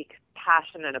I could be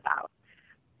passionate about.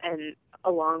 And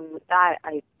along with that,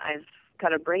 I've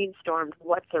kind of brainstormed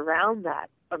what's around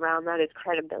that. Around that is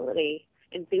credibility,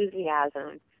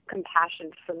 enthusiasm,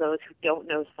 compassion for those who don't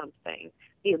know something,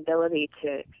 the ability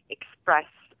to express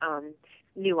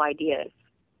new ideas,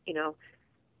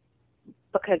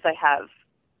 because I have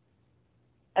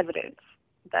evidence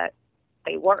that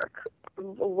they work,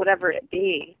 whatever it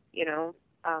be,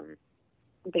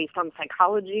 based on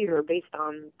psychology or based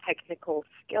on technical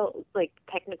skills, like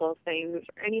technical things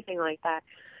or anything like that.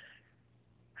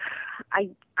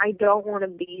 I don't want to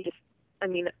be just,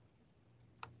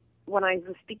 when I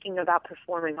was speaking about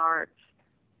performing arts,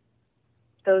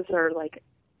 those are like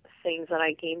things that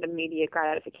I gained immediate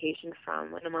gratification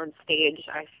from. When I'm on stage,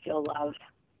 I feel loved.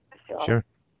 I feel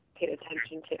paid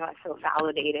attention to. I feel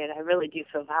validated. I really do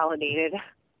feel validated.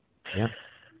 Yeah.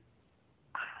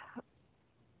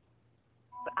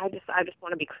 I just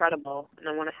want to be credible, and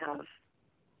I want to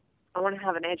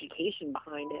have an education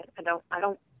behind it. I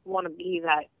don't want to be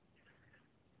that.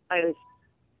 I was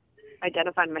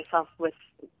identified myself with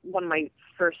one of my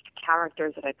first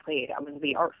characters that I played. I was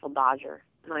the Artful Dodger,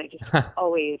 and I just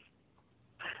always,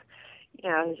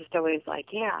 I was just always like,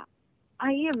 yeah,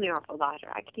 I am the Artful Dodger.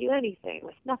 I can do anything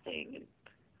with nothing,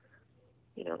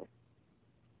 and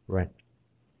Right.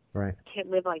 can't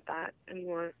live like that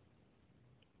anymore.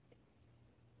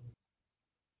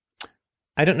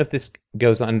 I don't know if this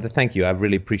goes on. Thank you. I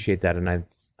really appreciate that, and I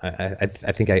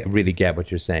think I really get what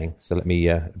you're saying. So let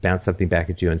me bounce something back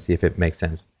at you and see if it makes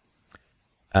sense.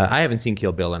 I haven't seen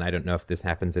Kill Bill, and I don't know if this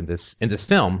happens in this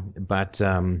film, but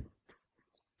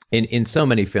in so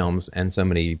many films and so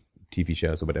many TV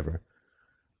shows or whatever,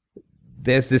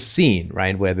 there's this scene,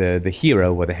 right, where the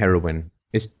hero or the heroine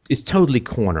is totally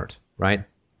cornered, right?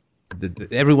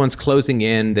 Everyone's closing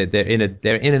in. They're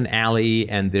in an alley,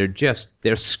 and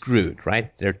they're screwed,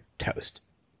 right? They're toast,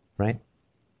 right?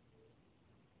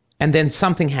 And then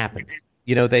something happens.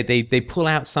 They pull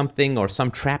out something, or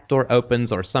some trapdoor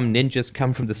opens, or some ninjas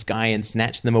come from the sky and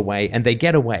snatch them away, and they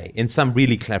get away in some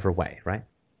really clever way, right?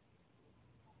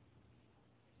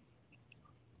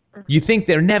 You think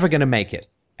they're never going to make it,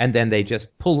 and then they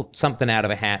just pull something out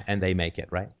of a hat and they make it,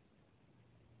 right?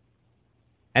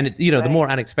 And right. The more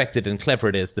unexpected and clever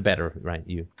it is, the better, right?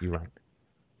 You're right.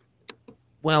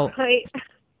 Well, right.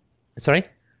 Sorry?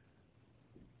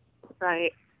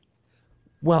 Right.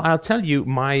 Well, I'll tell you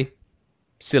my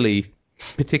silly,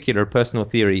 particular personal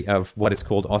theory of what is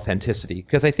called authenticity,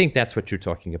 because I think that's what you're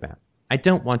talking about. I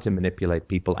don't want to manipulate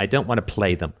people. I don't want to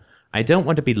play them. I don't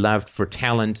want to be loved for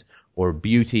talent or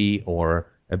beauty or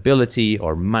ability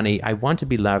or money. I want to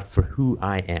be loved for who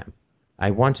I am.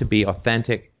 I want to be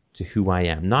authentic to who I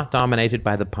am, not dominated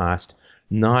by the past,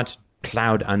 not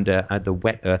plowed under the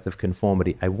wet earth of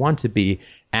conformity. I want to be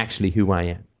actually who I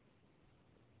am.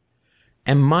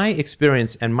 And my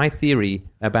experience and my theory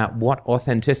about what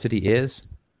authenticity is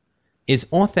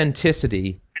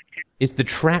authenticity is the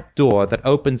trap door that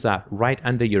opens up right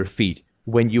under your feet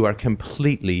when you are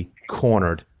completely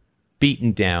cornered,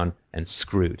 beaten down, and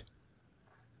screwed.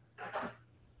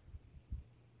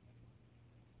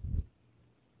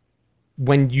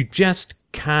 When you just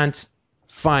can't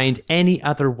find any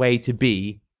other way to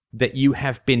be that you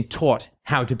have been taught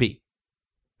how to be.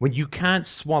 When you can't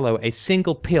swallow a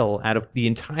single pill out of the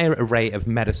entire array of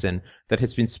medicine that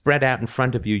has been spread out in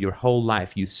front of you your whole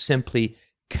life, you simply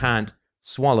can't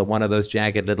swallow one of those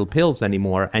jagged little pills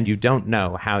anymore, and you don't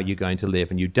know how you're going to live,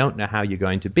 and you don't know how you're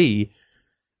going to be,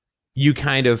 you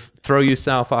kind of throw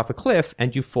yourself off a cliff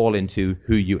and you fall into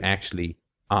who you actually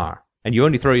are. And you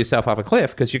only throw yourself off a cliff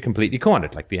because you're completely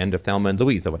cornered, like the end of Thelma and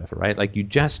Louise or whatever, right? Like you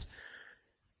just,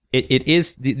 it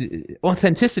is the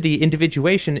authenticity,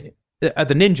 individuation, are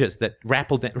the ninjas that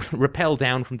rappel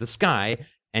down from the sky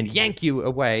and yank you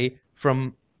away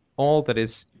from all that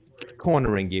is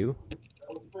cornering you,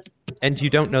 and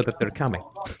you don't know that they're coming,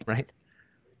 right?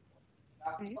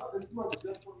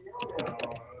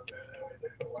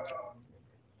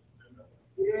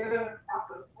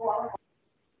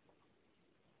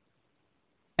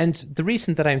 And the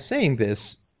reason that I'm saying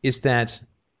this is that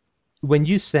when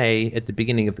you say at the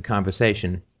beginning of the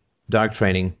conversation, dog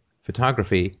training,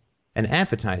 photography, and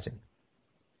advertising,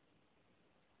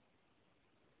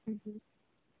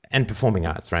 and performing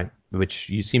arts, right, which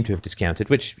you seem to have discounted,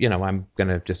 which, I'm going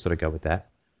to just sort of go with that.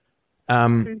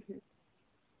 I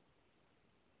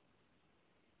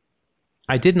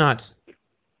did not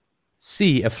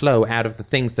see a flow out of the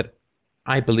things that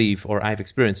I believe or I've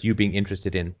experienced you being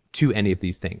interested in to any of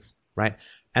these things, right?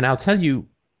 And I'll tell you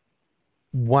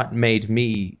what made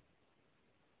me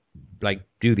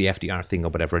do the FDR thing or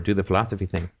whatever, do the philosophy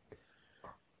thing.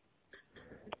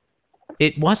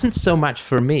 It wasn't so much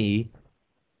for me,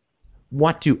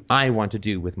 what do I want to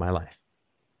do with my life?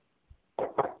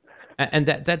 And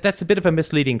that's a bit of a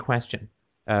misleading question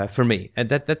for me. And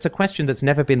that's a question that's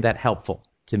never been that helpful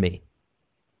to me.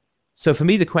 So for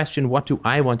me, the question, what do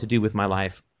I want to do with my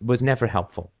life, was never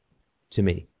helpful to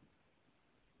me.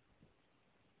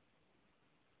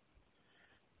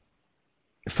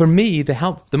 For me, the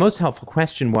most helpful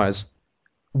question was,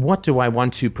 what do I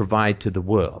want to provide to the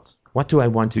world? What do I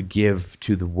want to give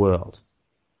to the world?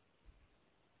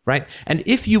 Right? And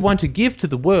if you want to give to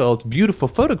the world beautiful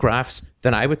photographs,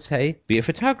 then I would say, be a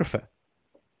photographer.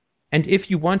 And if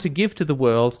you want to give to the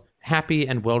world happy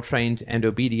and well-trained and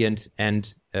obedient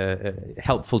and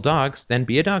helpful dogs, then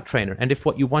be a dog trainer. And if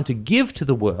what you want to give to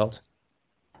the world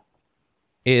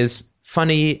is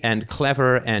funny and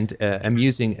clever and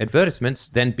amusing advertisements,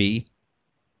 then be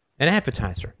an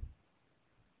advertiser.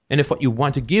 And if what you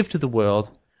want to give to the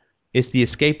world is the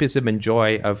escapism and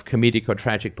joy of comedic or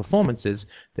tragic performances,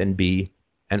 then be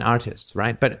an artist,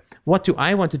 right? But what do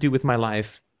I want to do with my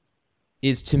life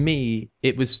is, to me,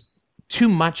 it was too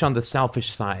much on the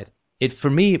selfish side. For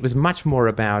me, it was much more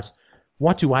about,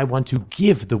 what do I want to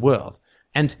give the world?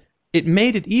 And it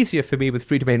made it easier for me with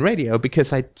Free Domain Radio,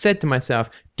 because I said to myself,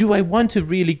 do I want to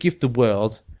really give the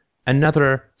world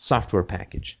another software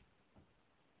package?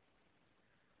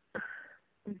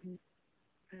 Mm-hmm.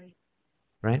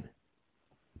 Right?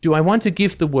 Do I want to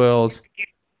give the world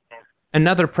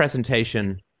another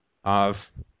presentation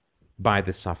of buy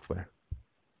this software?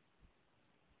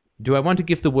 Do I want to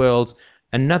give the world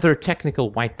another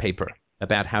technical white paper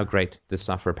about how great this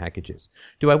software package is?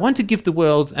 Do I want to give the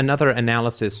world another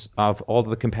analysis of all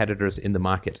the competitors in the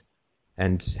market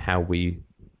and how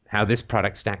this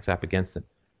product stacks up against them?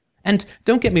 And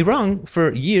don't get me wrong,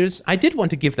 for years I did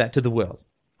want to give that to the world.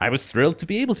 I was thrilled to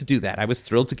be able to do that. I was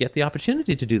thrilled to get the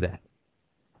opportunity to do that.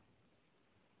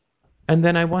 And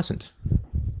then I wasn't.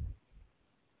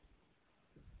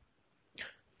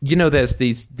 You know, there's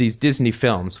these Disney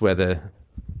films where the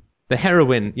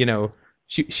heroine, you know,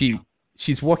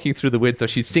 she's walking through the woods, or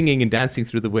she's singing and dancing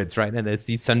through the woods, right? And there's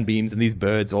these sunbeams and these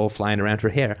birds all flying around her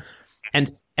hair.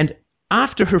 And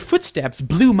after her footsteps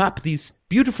bloom up these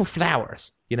beautiful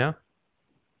flowers, you know?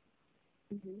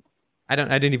 Mm-hmm. I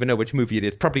didn't even know which movie it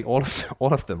is. Probably all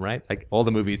of them, right? Like all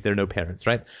the movies, there are no parents,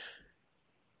 right?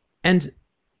 And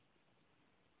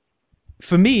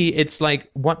for me, it's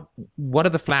like, what are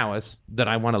the flowers that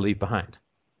I want to leave behind?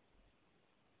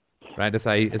 Right? As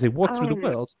I walk through the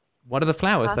world, what are the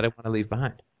flowers that I want to leave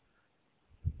behind?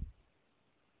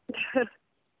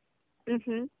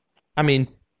 Mm-hmm. I mean,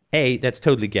 that's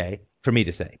totally gay for me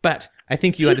to say, but I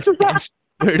think you understand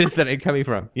where it is that I'm coming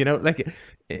from. You know, like,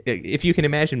 if you can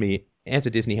imagine me as a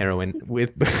Disney heroine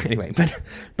with, anyway,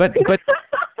 but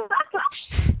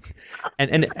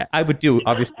and I would do,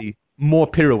 obviously, more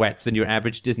pirouettes than your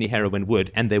average Disney heroine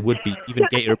would, and there would be even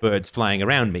gayer birds flying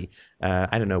around me.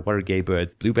 I don't know, what are gay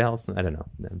birds? Bluebells? I don't know,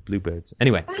 bluebirds.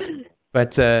 Anyway,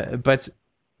 but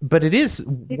it is.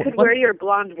 You could wear your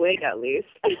blonde wig at least.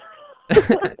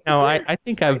 No, I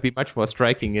think I would be much more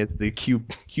striking as the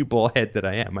cue ball head that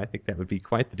I am. I think that would be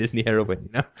quite the Disney heroine,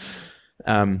 you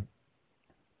know.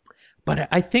 But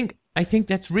I think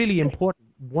that's really important.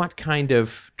 What kind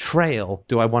of trail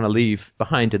do I want to leave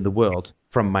behind in the world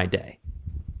from my day?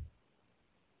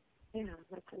 Yeah,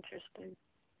 that's interesting.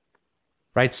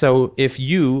 Right. So if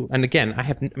you, and again,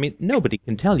 nobody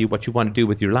can tell you what you want to do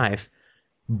with your life,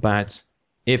 but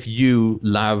if you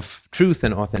love truth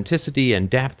and authenticity and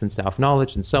depth and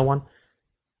self-knowledge and so on,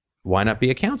 why not be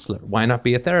a counselor? Why not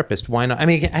be a therapist? Why not? I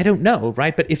mean, I don't know,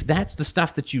 right? But if that's the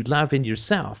stuff that you love in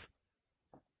yourself,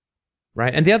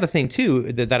 right? And the other thing,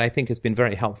 too, that I think has been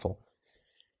very helpful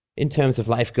in terms of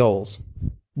life goals,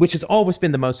 which has always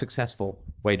been the most successful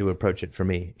way to approach it for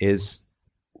me, is,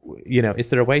 you know, is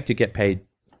there a way to get paid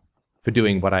for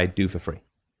doing what I do for free?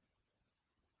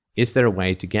 Is there a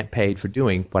way to get paid for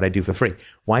doing what I do for free?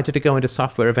 Why did I go into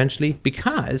software eventually?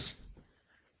 Because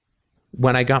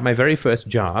when I got my very first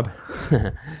job,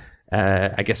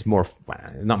 I guess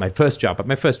not my first job, but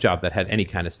my first job that had any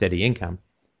kind of steady income,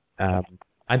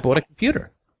 I bought a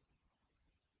computer.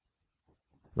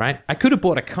 Right? I could have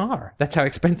bought a car. That's how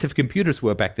expensive computers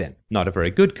were back then. Not a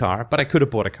very good car, but I could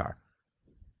have bought a car.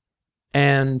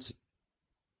 And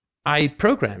I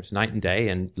programmed night and day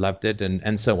and loved it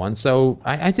and so on. So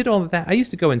I did all of that. I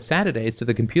used to go on Saturdays to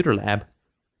the computer lab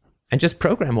and just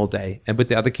program all day. And with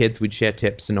the other kids, we'd share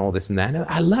tips and all this and that. And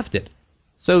I loved it.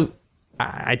 So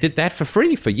I did that for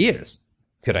free for years.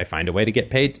 Could I find a way to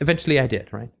get paid? Eventually I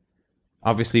did, right?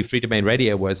 Obviously, Free Domain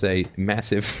Radio was a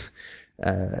massive,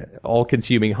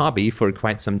 all-consuming hobby for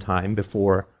quite some time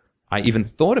before I even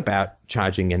thought about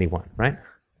charging anyone, right?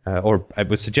 Or it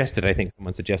was suggested, I think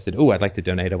someone suggested, oh, I'd like to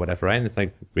donate or whatever, right? And it's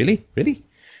like, really?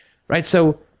 Right?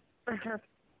 So,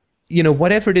 you know,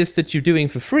 whatever it is that you're doing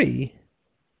for free,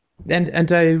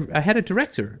 and I had a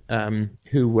director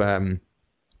who,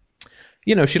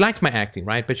 you know, she liked my acting,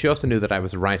 right? But she also knew that I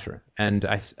was a writer. And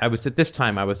I was, at this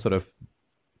time, I was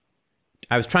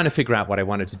trying to figure out what I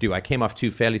wanted to do. I came off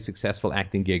 2 fairly successful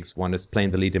acting gigs. One is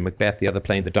playing the lead in Macbeth, the other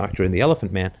playing the Doctor in The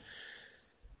Elephant Man.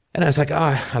 And I was like,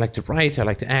 I like to write, I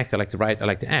like to act, I like to write, I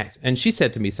like to act. And she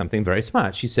said to me something very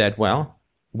smart. She said, well,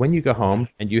 when you go home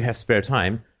and you have spare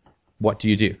time, what do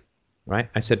you do? Right?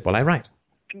 I said, well, I write.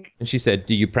 And she said,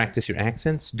 do you practice your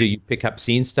accents? Do you pick up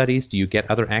scene studies? Do you get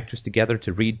other actors together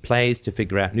to read plays, to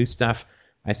figure out new stuff?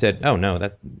 I said, oh, no,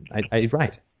 I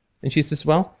write. And she says,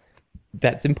 well,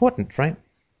 that's important, right?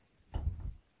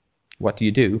 What do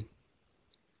you do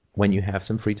when you have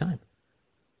some free time?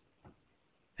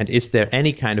 And is there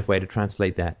any kind of way to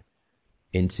translate that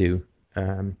into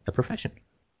a profession?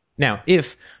 Now,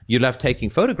 if you love taking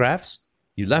photographs,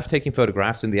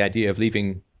 and the idea of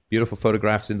leaving beautiful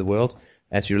photographs in the world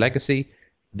as your legacy,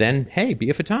 then, hey, be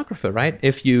a photographer, right?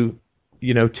 If you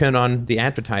turn on the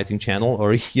advertising channel,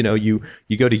 or, you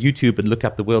go to YouTube and look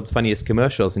up the world's funniest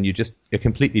commercials, and you just are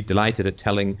completely delighted at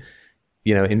telling,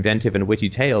 inventive and witty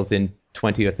tales in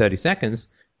 20 or 30 seconds,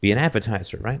 be an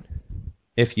advertiser, right?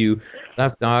 If you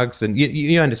love dogs, and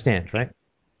you understand, right?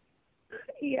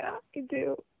 Yeah, I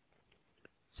do.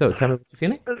 So tell me what you're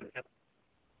feeling.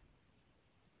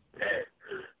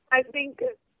 I think,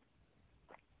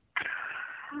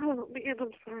 oh man,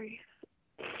 I'm sorry.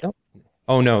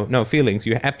 Oh, no, feelings.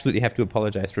 You absolutely have to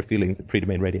apologize for feelings at Free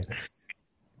Domain Radio.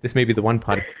 This may be the one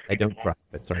part I don't cry,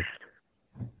 but sorry.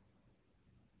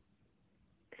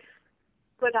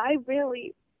 But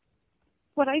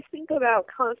what I think about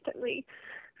constantly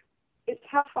is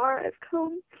how far I've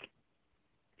come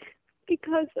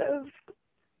because of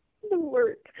the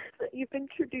work that you've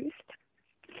introduced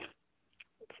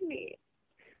to me.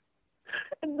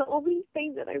 And the only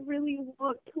thing that I really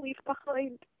want to leave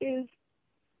behind is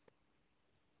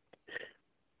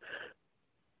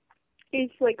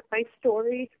like my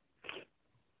story,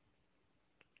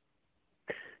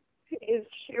 is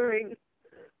sharing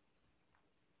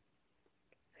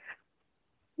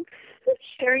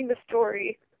the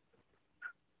story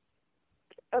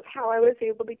of how I was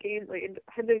able to gain my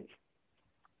independence.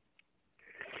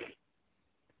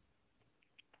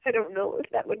 I don't know if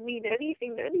that would mean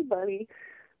anything to anybody.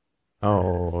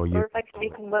 Or if I could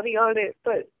make money on it,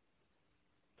 but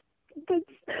that's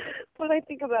what I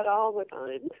think about all the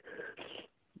time.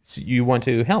 So you want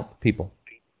to help people?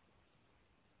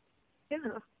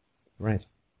 Yeah. Right.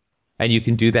 And you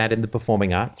can do that in the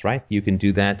performing arts, right? You can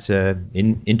do that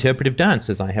in interpretive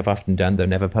dance, as I have often done, though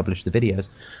never published the videos.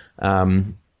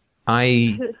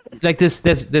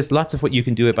 There's lots of what you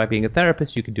can do it by being a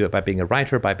therapist. You can do it by being a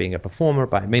writer, by being a performer,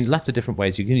 lots of different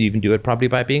ways. You can even do it probably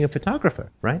by being a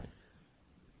photographer, right?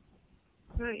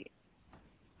 Right.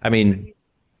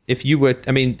 If you were,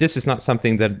 this is not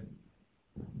something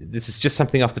this is just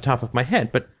something off the top of my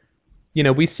head, but,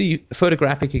 we see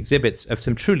photographic exhibits of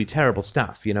some truly terrible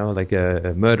stuff, like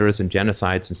murderers and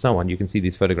genocides and so on. You can see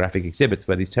these photographic exhibits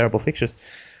where these terrible pictures.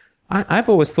 I've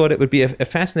always thought it would be a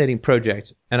fascinating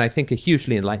project, and I think a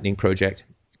hugely enlightening project,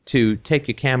 to take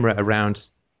a camera around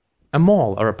a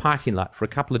mall or a parking lot for a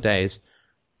couple of days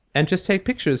and just take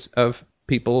pictures of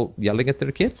people yelling at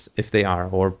their kids, if they are,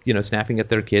 or, snapping at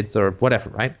their kids or whatever,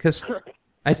 right? Because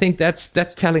I think that's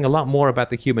telling a lot more about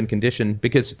the human condition,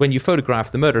 because when you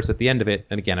photograph the murders at the end of it,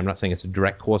 and again, I'm not saying it's a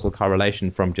direct causal correlation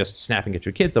from just snapping at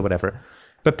your kids or whatever,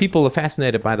 but people are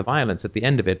fascinated by the violence at the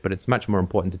end of it, but it's much more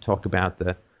important to talk about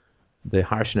the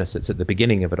harshness that's at the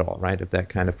beginning of it all, right, of that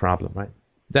kind of problem, right?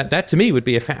 That to me would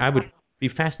be I would be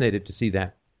fascinated to see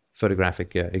that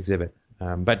photographic exhibit,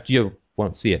 but you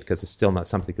won't see it because it's still not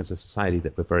something as a society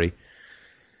that we're very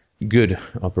good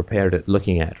or prepared at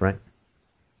looking at, right?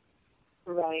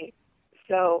 Right.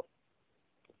 So,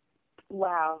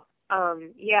 wow.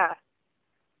 Yeah.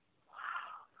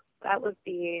 That would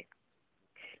be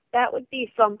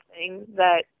something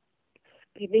that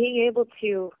being able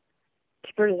to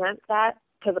present that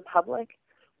to the public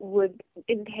would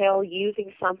entail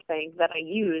using something that I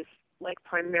use, like,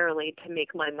 primarily to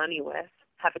make my money with,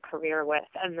 have a career with,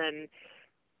 and then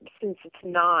since it's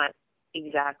not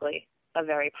exactly a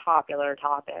very popular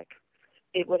topic,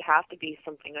 it would have to be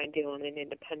something I do on an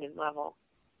independent level.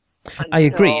 I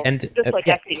agree, and just like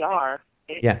FDR.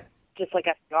 Yeah. Just like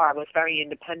FDR was very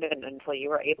independent until you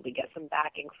were able to get some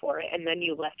backing for it, and then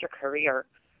you left your career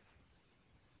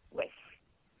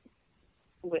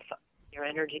with your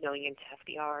energy going into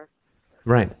FDR.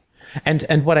 Right.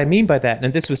 And what I mean by that,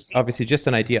 and this was obviously just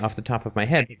an idea off the top of my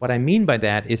head, what I mean by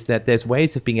that is that there's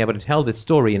ways of being able to tell this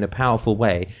story in a powerful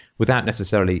way without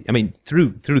necessarily,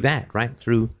 through that, right?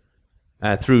 Through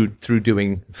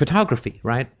doing photography,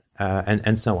 right?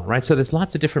 And so on, right? So there's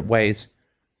lots of different ways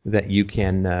that you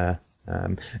can,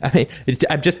 I'm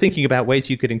just thinking about ways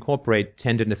you could incorporate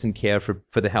tenderness and care for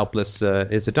the helpless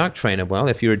as a dog trainer. Well,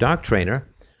 if you're a dog trainer,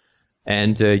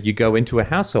 and you go into a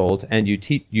household and you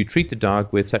treat the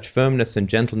dog with such firmness and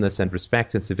gentleness and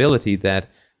respect and civility that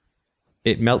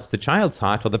it melts the child's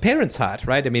heart or the parent's heart,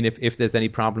 right? If there's any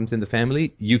problems in the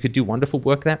family, you could do wonderful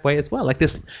work that way as well. Like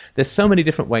there's so many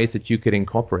different ways that you could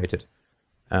incorporate it.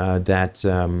 That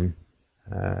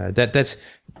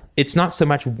it's not so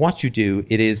much what you do,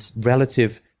 it is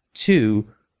relative to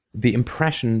the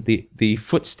impression, the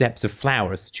footsteps of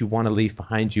flowers that you want to leave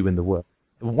behind you in the world.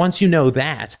 Once you know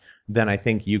that, then I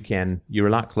think you're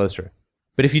a lot closer.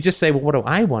 But if you just say, well, what do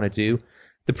I want to do?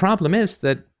 The problem is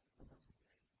that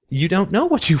you don't know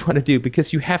what you want to do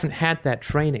because you haven't had that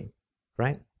training,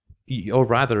 right? Or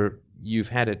rather, you've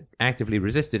had it actively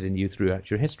resisted in you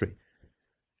throughout your history.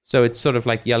 So it's sort of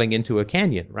like yelling into a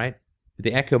canyon, right?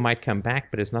 The echo might come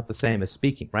back, but it's not the same as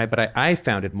speaking, right? But I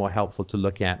found it more helpful to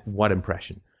look at what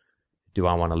impression do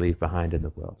I want to leave behind in the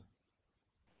world.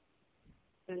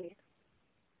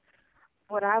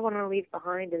 What I want to leave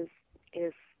behind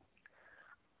is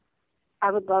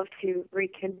I would love to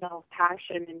rekindle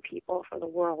passion in people for the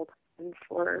world and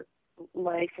for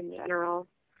life in general,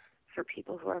 for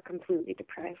people who are completely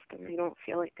depressed and they don't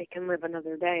feel like they can live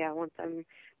another day. I want them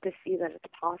to see that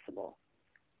it's possible.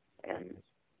 And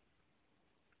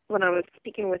when I was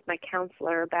speaking with my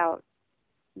counselor about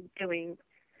doing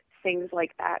things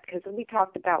like that, because we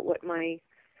talked about what my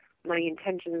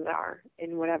intentions are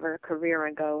in whatever career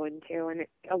I go into, and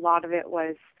a lot of it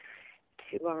was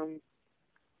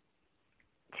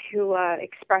to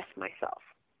express myself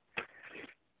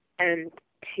and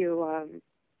to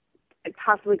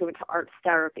possibly go into arts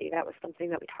therapy. That was something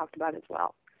that we talked about as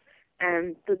well.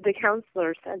 And the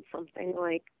counselor said something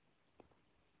like,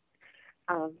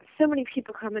 so many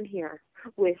people come in here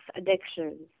with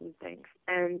addictions and things,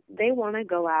 and they want to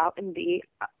go out and be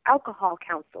alcohol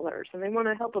counselors, and they want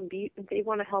to help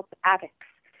addicts.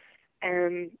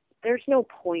 And there's no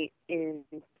point in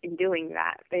doing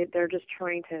that. They're just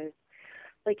trying to,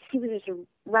 like, he was just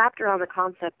wrapped around the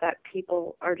concept that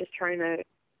people are just trying to,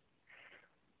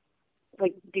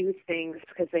 like, do things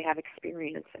because they have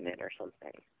experience in it or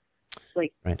something.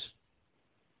 Like, right.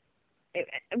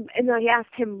 And I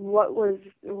asked him what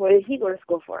did he go to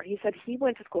school for? He said he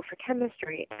went to school for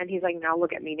chemistry, and he's like, now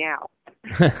look at me now.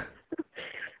 Nice.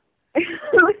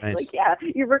 Like, yeah,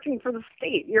 you're working for the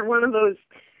state. You're one of those.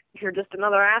 You're just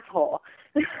another asshole.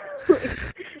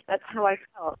 That's how I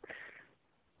felt.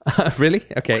 Really?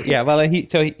 Okay. Yeah. Well,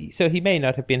 he may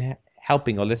not have been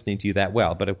helping or listening to you that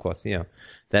well, but of course,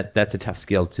 that's a tough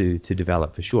skill to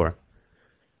develop for sure.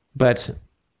 But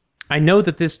I know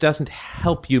that this doesn't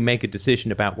help you make a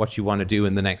decision about what you want to do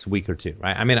in the next week or two,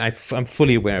 right? I mean, I'm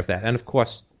fully aware of that, and of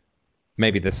course,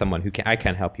 maybe there's someone who I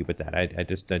can help you with that. I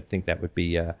just don't think that would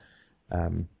be,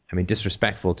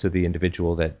 disrespectful to the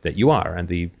individual that you are and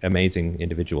the amazing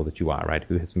individual that you are, right?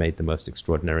 Who has made the most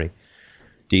extraordinary,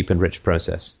 deep and rich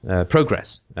progress,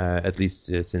 at least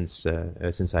since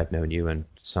I've known you, and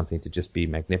something to just be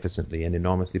magnificently and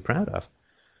enormously proud of.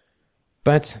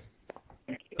 But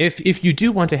if you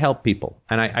do want to help people,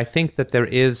 and I think that there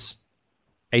is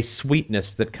a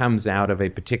sweetness that comes out of a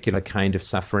particular kind of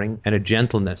suffering, and a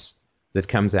gentleness that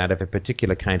comes out of a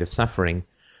particular kind of suffering,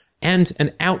 and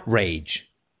an outrage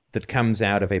that comes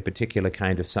out of a particular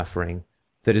kind of suffering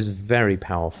that is very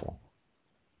powerful.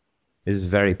 It is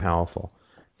very powerful.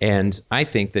 And I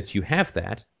think that you have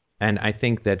that, and I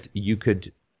think that you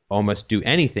could almost do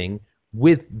anything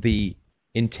with the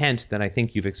intent that I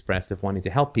think you've expressed of wanting to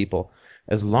help people,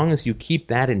 as long as you keep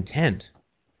that intent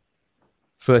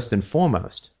first and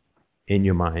foremost in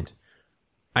your mind.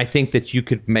 I think that you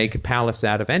could make a palace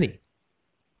out of any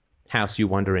house you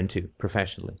wander into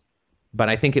professionally. But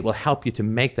I think it will help you to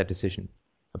make that decision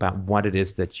about what it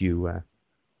is that you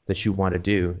want to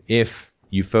do if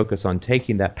you focus on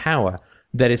taking that power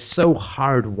that is so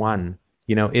hard won.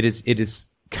 It is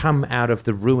come out of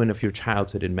the ruin of your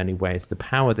childhood in many ways. The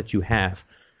power that you have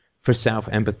for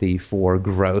self-empathy, for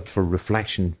growth, for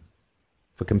reflection,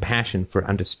 for compassion, for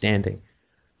understanding.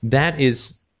 That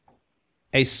is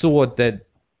a sword that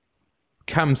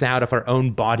comes out of our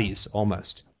own bodies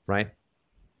almost, right?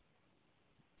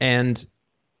 And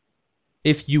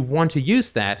if you want to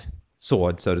use that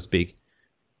sword, so to speak,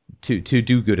 to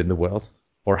do good in the world,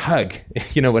 or hug,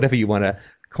 whatever you want to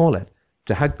call it,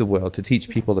 to hug the world, to teach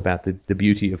people about the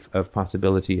beauty of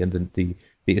possibility and the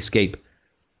escape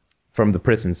from the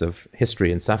prisons of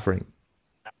history and suffering.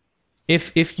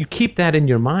 If you keep that in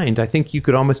your mind, I think you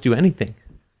could almost do anything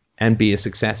and be a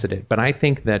success at it. But I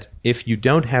think that if you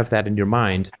don't have that in your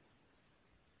mind,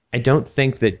 I don't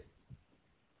think that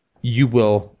you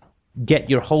will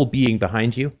get your whole being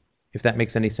behind you, if that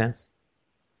makes any sense.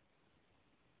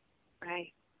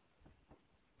 Right.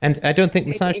 And I don't think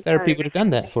massage therapy would have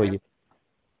done that for you.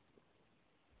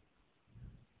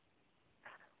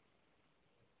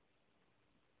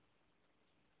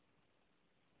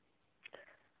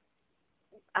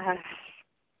 I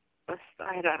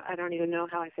don't even know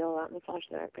how I feel about massage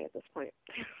therapy at this point.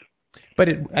 But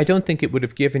I don't think it would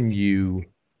have given you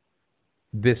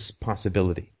this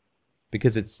possibility?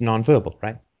 Because it's nonverbal,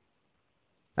 right?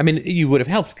 I mean, you would have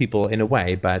helped people in a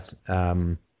way, but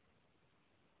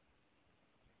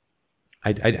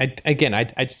I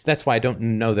just, that's why I don't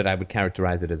know that I would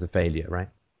characterize it as a failure, right?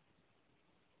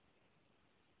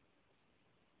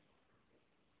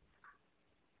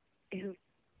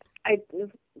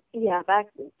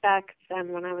 Back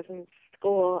then when I was in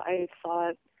school, I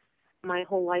thought my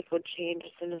whole life would change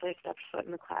as soon as I stepped foot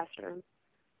in the classroom.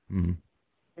 Mm.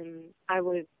 And I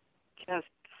would just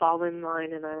fall in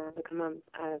line and I would become a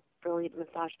brilliant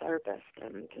massage therapist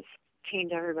and just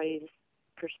change everybody's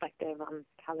perspective on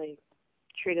how they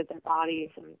treated their bodies.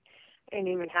 And I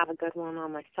didn't even have a good one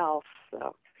on myself.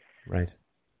 So, right.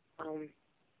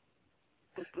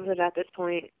 But at this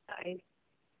point,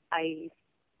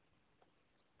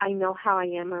 I know how I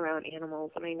am around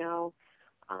animals, and I know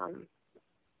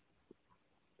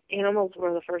animals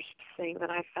were the first thing that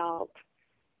I felt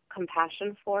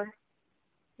compassion for.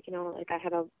 You know, like I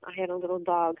had a little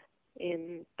dog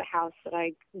in the house that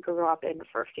I grew up in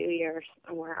for a few years,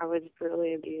 where I was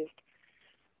brutally abused,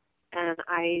 and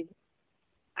I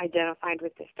identified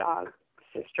with this dog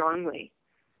so strongly,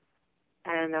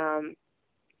 and I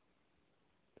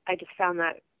just found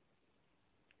that.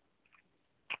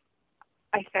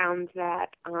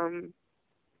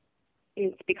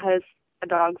 It's because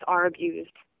dogs are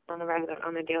abused on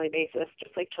a daily basis,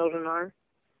 just like children are.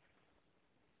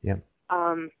 Yeah.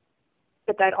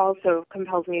 But that also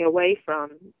compels me away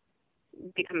from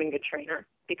becoming a trainer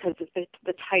because of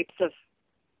the types of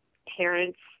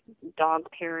parents, dog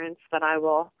parents that I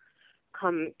will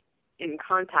come in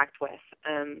contact with,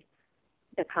 and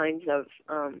the kinds of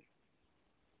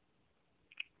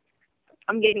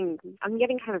I'm getting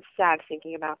kind of sad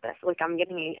thinking about this. Like, I'm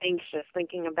getting anxious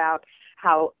thinking about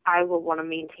how I will want to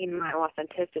maintain my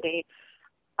authenticity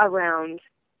around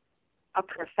a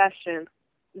profession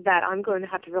that I'm going to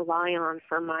have to rely on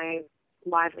for my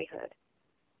livelihood.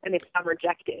 And if I'm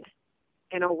rejected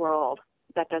in a world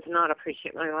that does not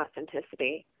appreciate my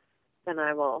authenticity, then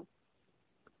I will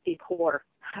be poor.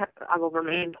 I will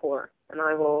remain poor, and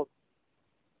I will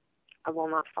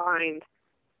not find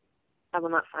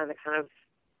the kind of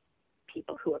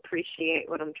people who appreciate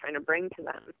what I'm trying to bring to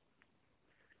them.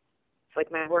 It's like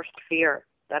my worst fear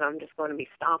that I'm just going to be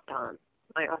stomped on.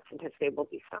 My authenticity will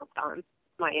be stomped on.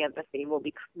 My empathy will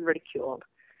be ridiculed.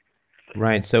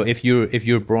 Right. So if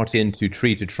you're brought in to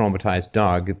treat a traumatized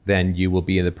dog, then you will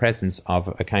be in the presence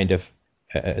of a kind of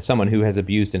someone who has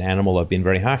abused an animal or been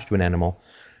very harsh to an animal,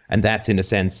 and that's in a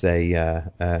sense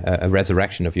a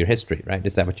resurrection of your history, right?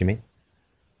 Is that what you mean?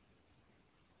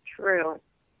 True.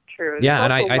 Yeah,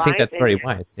 and I think that's very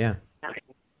wise. Yeah.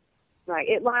 Right.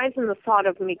 It lies in the thought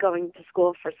of me going to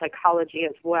school for psychology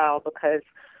as well, because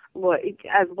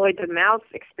as Lloyd DeMouse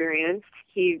experienced,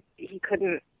 he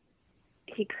couldn't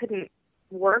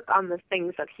work on the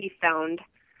things that he found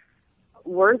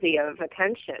worthy of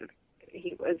attention.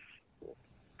 He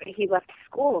left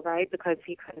school, right, because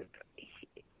he couldn't,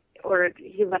 or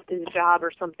he left his job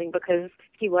or something because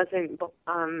he wasn't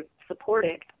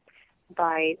supported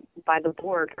by the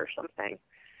board or something.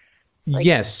 Like,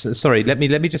 yes, sorry. Let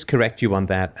me just correct you on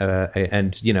that.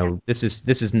 And you know, this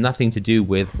is nothing to do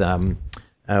with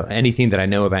anything that I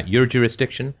know about your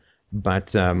jurisdiction.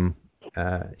 But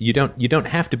you don't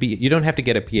have to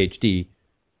get a PhD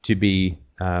to be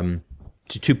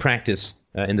to practice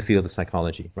in the field of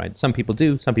psychology, right? Some people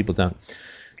do, some people don't.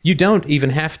 You don't even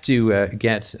have to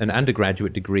get an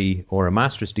undergraduate degree or a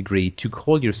master's degree to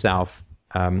call yourself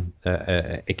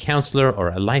a counselor or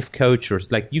a life coach, or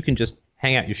like you can just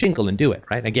hang out your shingle and do it,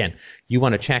 right? Again, you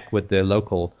want to check with the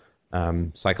local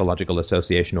psychological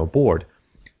association or board,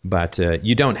 but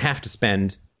you don't have to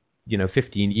spend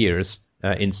 15 years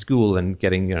in school and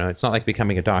getting, it's not like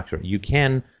becoming a doctor. You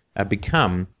can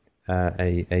become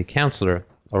a counselor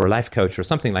or a life coach or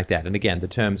something like that. And again, the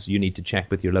terms you need to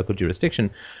check with your local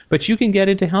jurisdiction, but you can get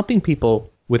into helping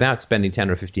people without spending 10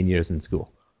 or 15 years in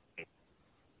school.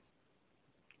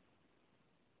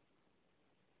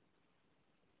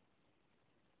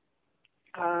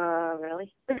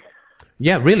 Really?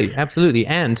 Yeah, really, absolutely.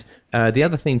 And the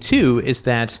other thing too is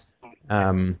that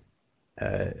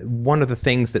one of the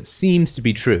things that seems to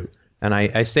be true, and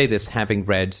I say this having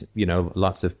read,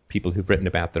 lots of people who've written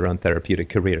about their own therapeutic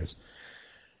careers,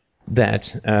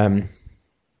 that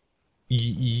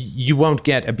you won't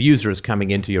get abusers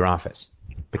coming into your office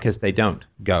because they don't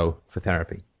go for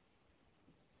therapy.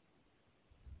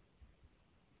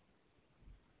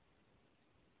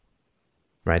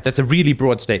 Right. That's a really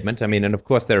broad statement. I mean, and of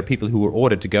course, there are people who were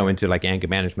ordered to go into like anger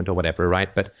management or whatever,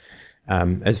 right? But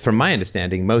as from my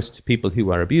understanding, most people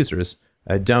who are abusers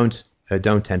don't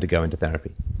don't tend to go into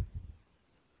therapy.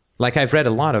 Like, I've read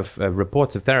a lot of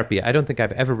reports of therapy. I don't think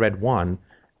I've ever read one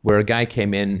where a guy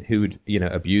came in who'd,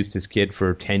 abused his kid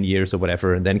for 10 years or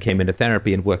whatever, and then came into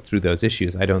therapy and worked through those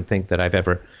issues. I don't think that I've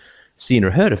ever seen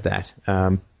or heard of that.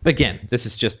 Again, this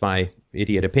is just my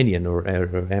idiot opinion or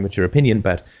amateur opinion,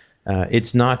 but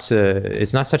it's not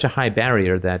such a high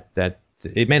barrier that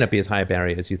it may not be as high a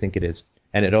barrier as you think it is.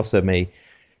 And it also may,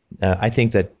 I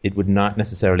think that it would not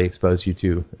necessarily expose you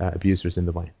to abusers in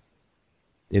the way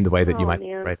that you might,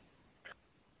 right?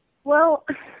 Well,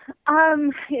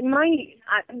 it might.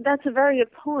 That's a very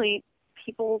good point.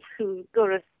 People who go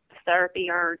to therapy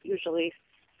are usually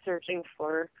searching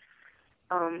for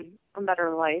a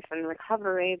better life and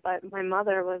recovery. But my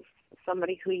mother was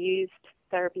somebody who used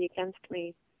therapy against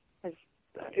me.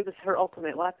 It was her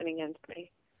ultimate weapon against me.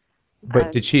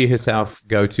 But did she herself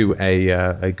go to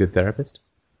a good therapist?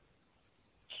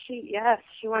 Yes,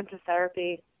 she went to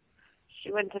therapy.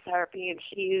 She went to therapy, and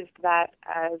she used that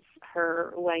as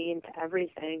her way into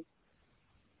everything.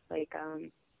 Like,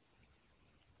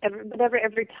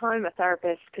 every time a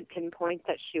therapist could pinpoint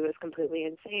that she was completely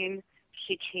insane,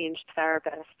 she changed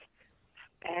therapists,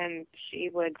 and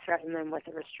she would threaten them with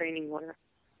a restraining order.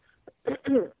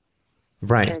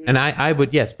 Right, and I would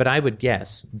guess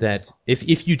that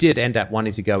if you did end up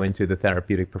wanting to go into the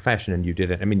therapeutic profession and you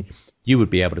did it, I mean, you would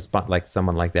be able to spot like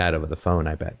someone like that over the phone,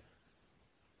 I bet.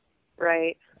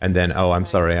 Right. And then, I'm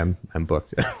sorry, I'm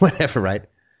booked. Whatever, right?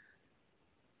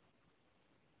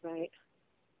 Right.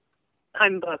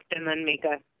 I'm booked, and then make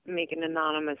an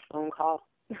anonymous phone call.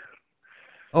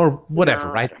 Or whatever,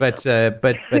 No, right? But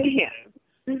yeah.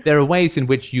 There are ways in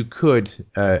which you could,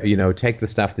 take the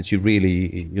stuff that you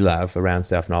really love around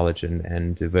self-knowledge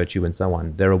and virtue and so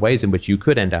on. There are ways in which you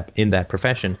could end up in that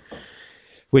profession,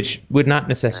 which would not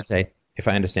necessitate, if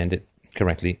I understand it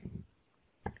correctly,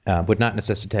 would not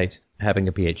necessitate having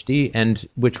a PhD, and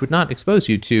which would not expose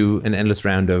you to an endless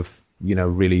round of,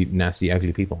 really nasty,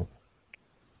 ugly people.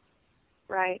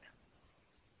 Right.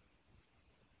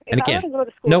 And again,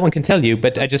 no one can tell you,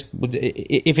 but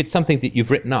if it's something that you've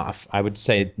written off, I would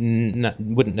say,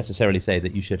 wouldn't necessarily say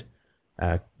that you should,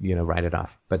 write it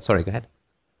off. But sorry, go ahead.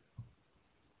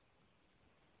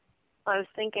 I was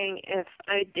thinking if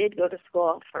I did go to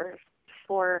school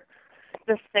for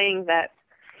the thing that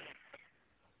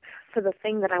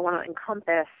I want to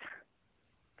encompass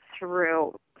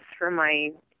through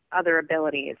my other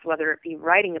abilities, whether it be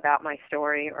writing about my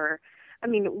story or,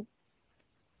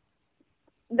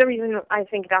 the reason I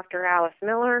think Dr. Alice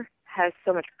Miller has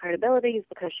so much credibility is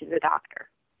because she's a doctor.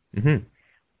 Mm-hmm.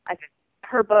 I think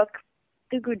her book,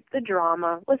 the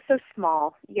drama, was so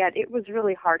small, yet it was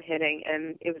really hard-hitting,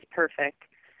 and it was perfect.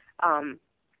 And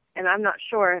I'm not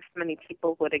sure if many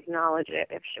people would acknowledge it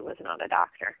if she was not a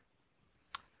doctor.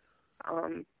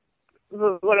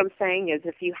 What I'm saying is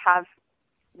if you have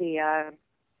the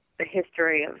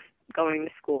history of going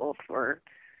to school for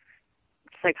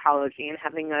psychology and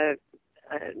having an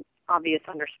obvious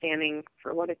understanding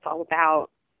for what it's all about,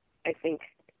 I think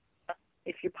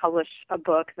if you publish a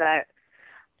book that,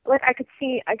 like, I could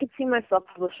see myself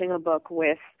publishing a book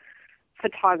with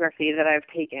photography that I've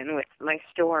taken, with my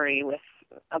story, with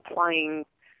applying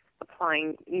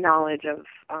knowledge of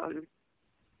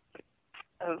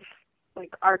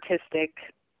like artistic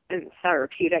and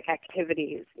therapeutic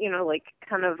activities, like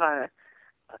kind of a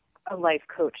life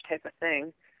coach type of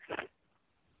thing.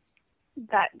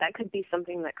 That could be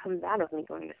something that comes out of me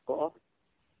going to school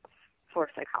for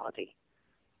psychology,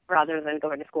 rather than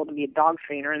going to school to be a dog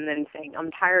trainer and then saying, I'm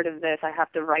tired of this, I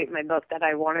have to write my book that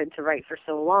I wanted to write for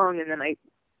so long, and then I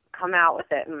come out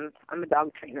with it and I'm a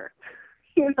dog trainer.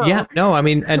 Yeah, no,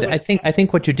 and I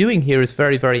think what you're doing here is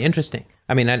very, very interesting.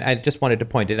 I just wanted to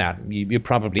point it out. You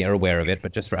probably are aware of it,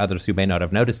 but just for others who may not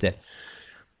have noticed it,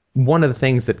 one of the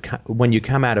things that when you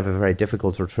come out of a very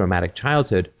difficult or traumatic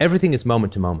childhood, everything is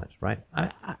moment to moment, right?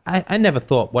 I never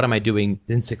thought, what am I doing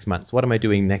in 6 months? What am I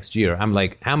doing next year? I'm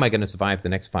like, how am I going to survive the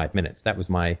next 5 minutes? That was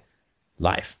my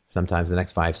life. Sometimes the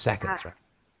next 5 seconds, right?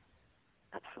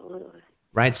 Absolutely.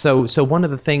 Right. So one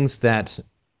of the things that,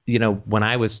 when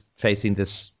I was facing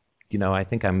this, I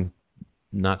think I'm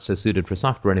not so suited for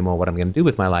software anymore, what I'm going to do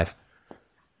with my life.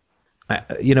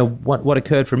 What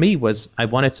occurred for me was I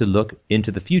wanted to look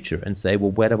into the future and say,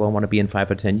 well, where do I want to be in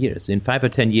 5 or 10 years? In 5 or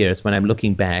 10 years, when I'm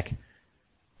looking back,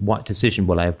 what decision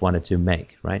will I have wanted to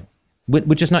make, right?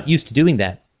 We're just not used to doing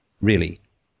that, really.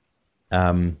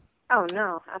 Oh,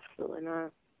 no, absolutely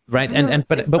not. Right,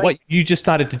 but what you just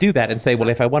started to do that and say, well,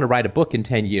 if I want to write a book in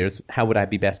 10 years, how would I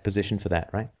be best positioned for that,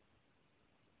 right?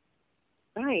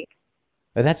 Right.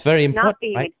 But that's very important. Not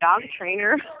being right? a dog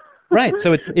trainer. Right.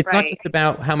 So it's not Right. just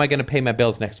about how am I going to pay my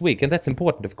bills next week, and that's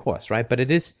important, of course, right? But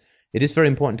it is very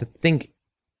important to think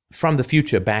from the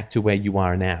future back to where you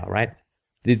are now, right?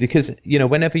 Because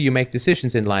whenever you make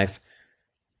decisions in life,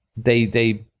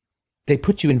 they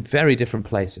put you in very different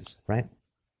places, right?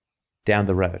 Down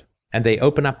the road, and they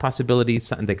open up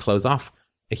possibilities and they close off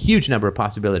a huge number of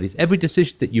possibilities. Every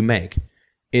decision that you make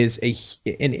is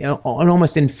an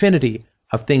almost infinity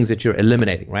of things that you're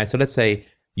eliminating, right? So let's say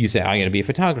you say, I'm going to be a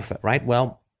photographer, right?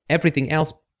 Well, everything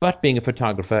else but being a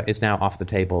photographer is now off the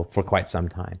table for quite some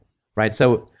time, right?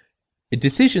 So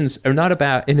decisions are not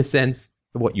about, in a sense,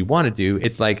 what you want to do.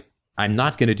 It's like, I'm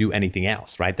not going to do anything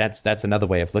else, right? That's another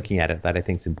way of looking at it that I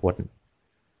think is important.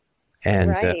 And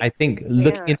Right. I think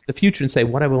looking Yeah. into the future and say,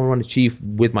 what do I want to achieve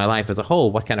with my life as a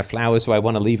whole? What kind of flowers do I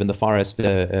want to leave in the forest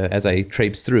as I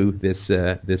traipse through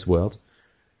this world?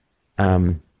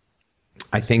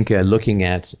 I think looking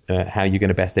at how you're going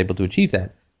to best able to achieve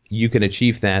that, you can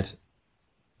achieve that,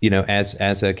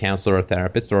 as a counselor or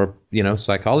therapist or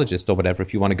psychologist or whatever.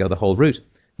 If you want to go the whole route,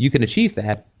 you can achieve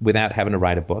that without having to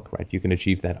write a book, right? You can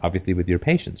achieve that obviously with your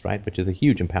patients, right? Which is a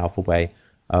huge and powerful way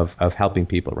of helping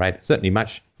people, right? Certainly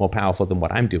much more powerful than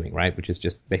what I'm doing, right? Which is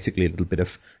just basically a little bit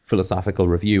of philosophical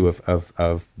review of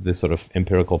the sort of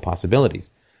empirical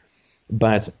possibilities.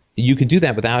 But you can do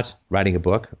that without writing a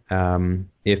book.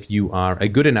 If you are a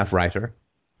good enough writer,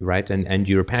 right, and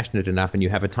you're passionate enough and you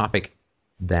have a topic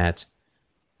that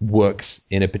works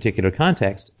in a particular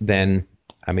context, then,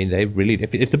 I mean, they really,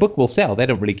 if the book will sell, they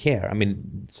don't really care. I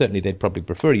mean, certainly they'd probably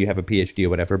prefer you have a PhD or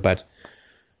whatever,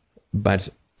 but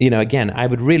again, I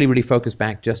would really, really focus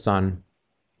back just on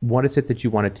what is it that you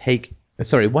want to take,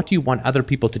 what do you want other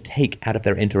people to take out of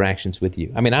their interactions with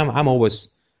you? I mean, I'm always,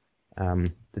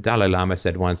 the Dalai Lama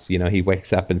said once, he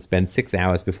wakes up and spends 6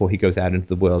 hours before he goes out into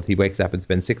the world. He wakes up and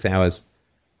spends 6 hours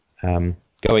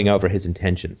going over his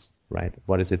intentions, right?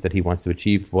 What is it that he wants to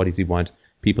achieve? What does he want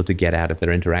people to get out of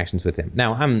their interactions with him?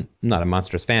 Now, I'm not a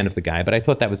monstrous fan of the guy, but I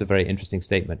thought that was a very interesting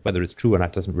statement. Whether it's true or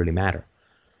not doesn't really matter.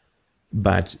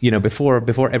 But,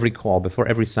 before every call, before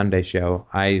every Sunday show,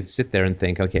 I sit there and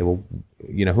think, okay, well,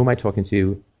 who am I talking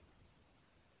to?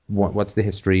 What's the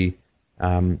history?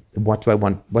 What do I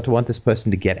want this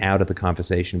person to get out of the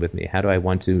conversation with me? How do I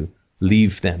want to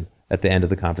leave them at the end of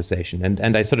the conversation?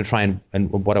 And I sort of try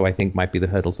and what do I think might be the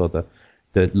hurdles or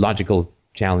the logical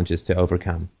challenges to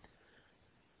overcome?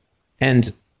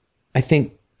 And I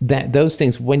think that those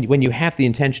things, when you have the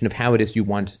intention of how it is you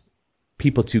want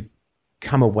people to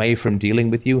come away from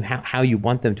dealing with you, how you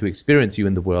want them to experience you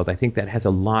in the world, I think that has a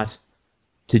lot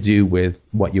to do with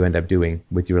what you end up doing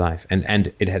with your life.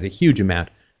 And it has a huge amount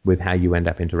with how you end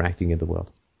up interacting in the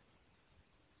world.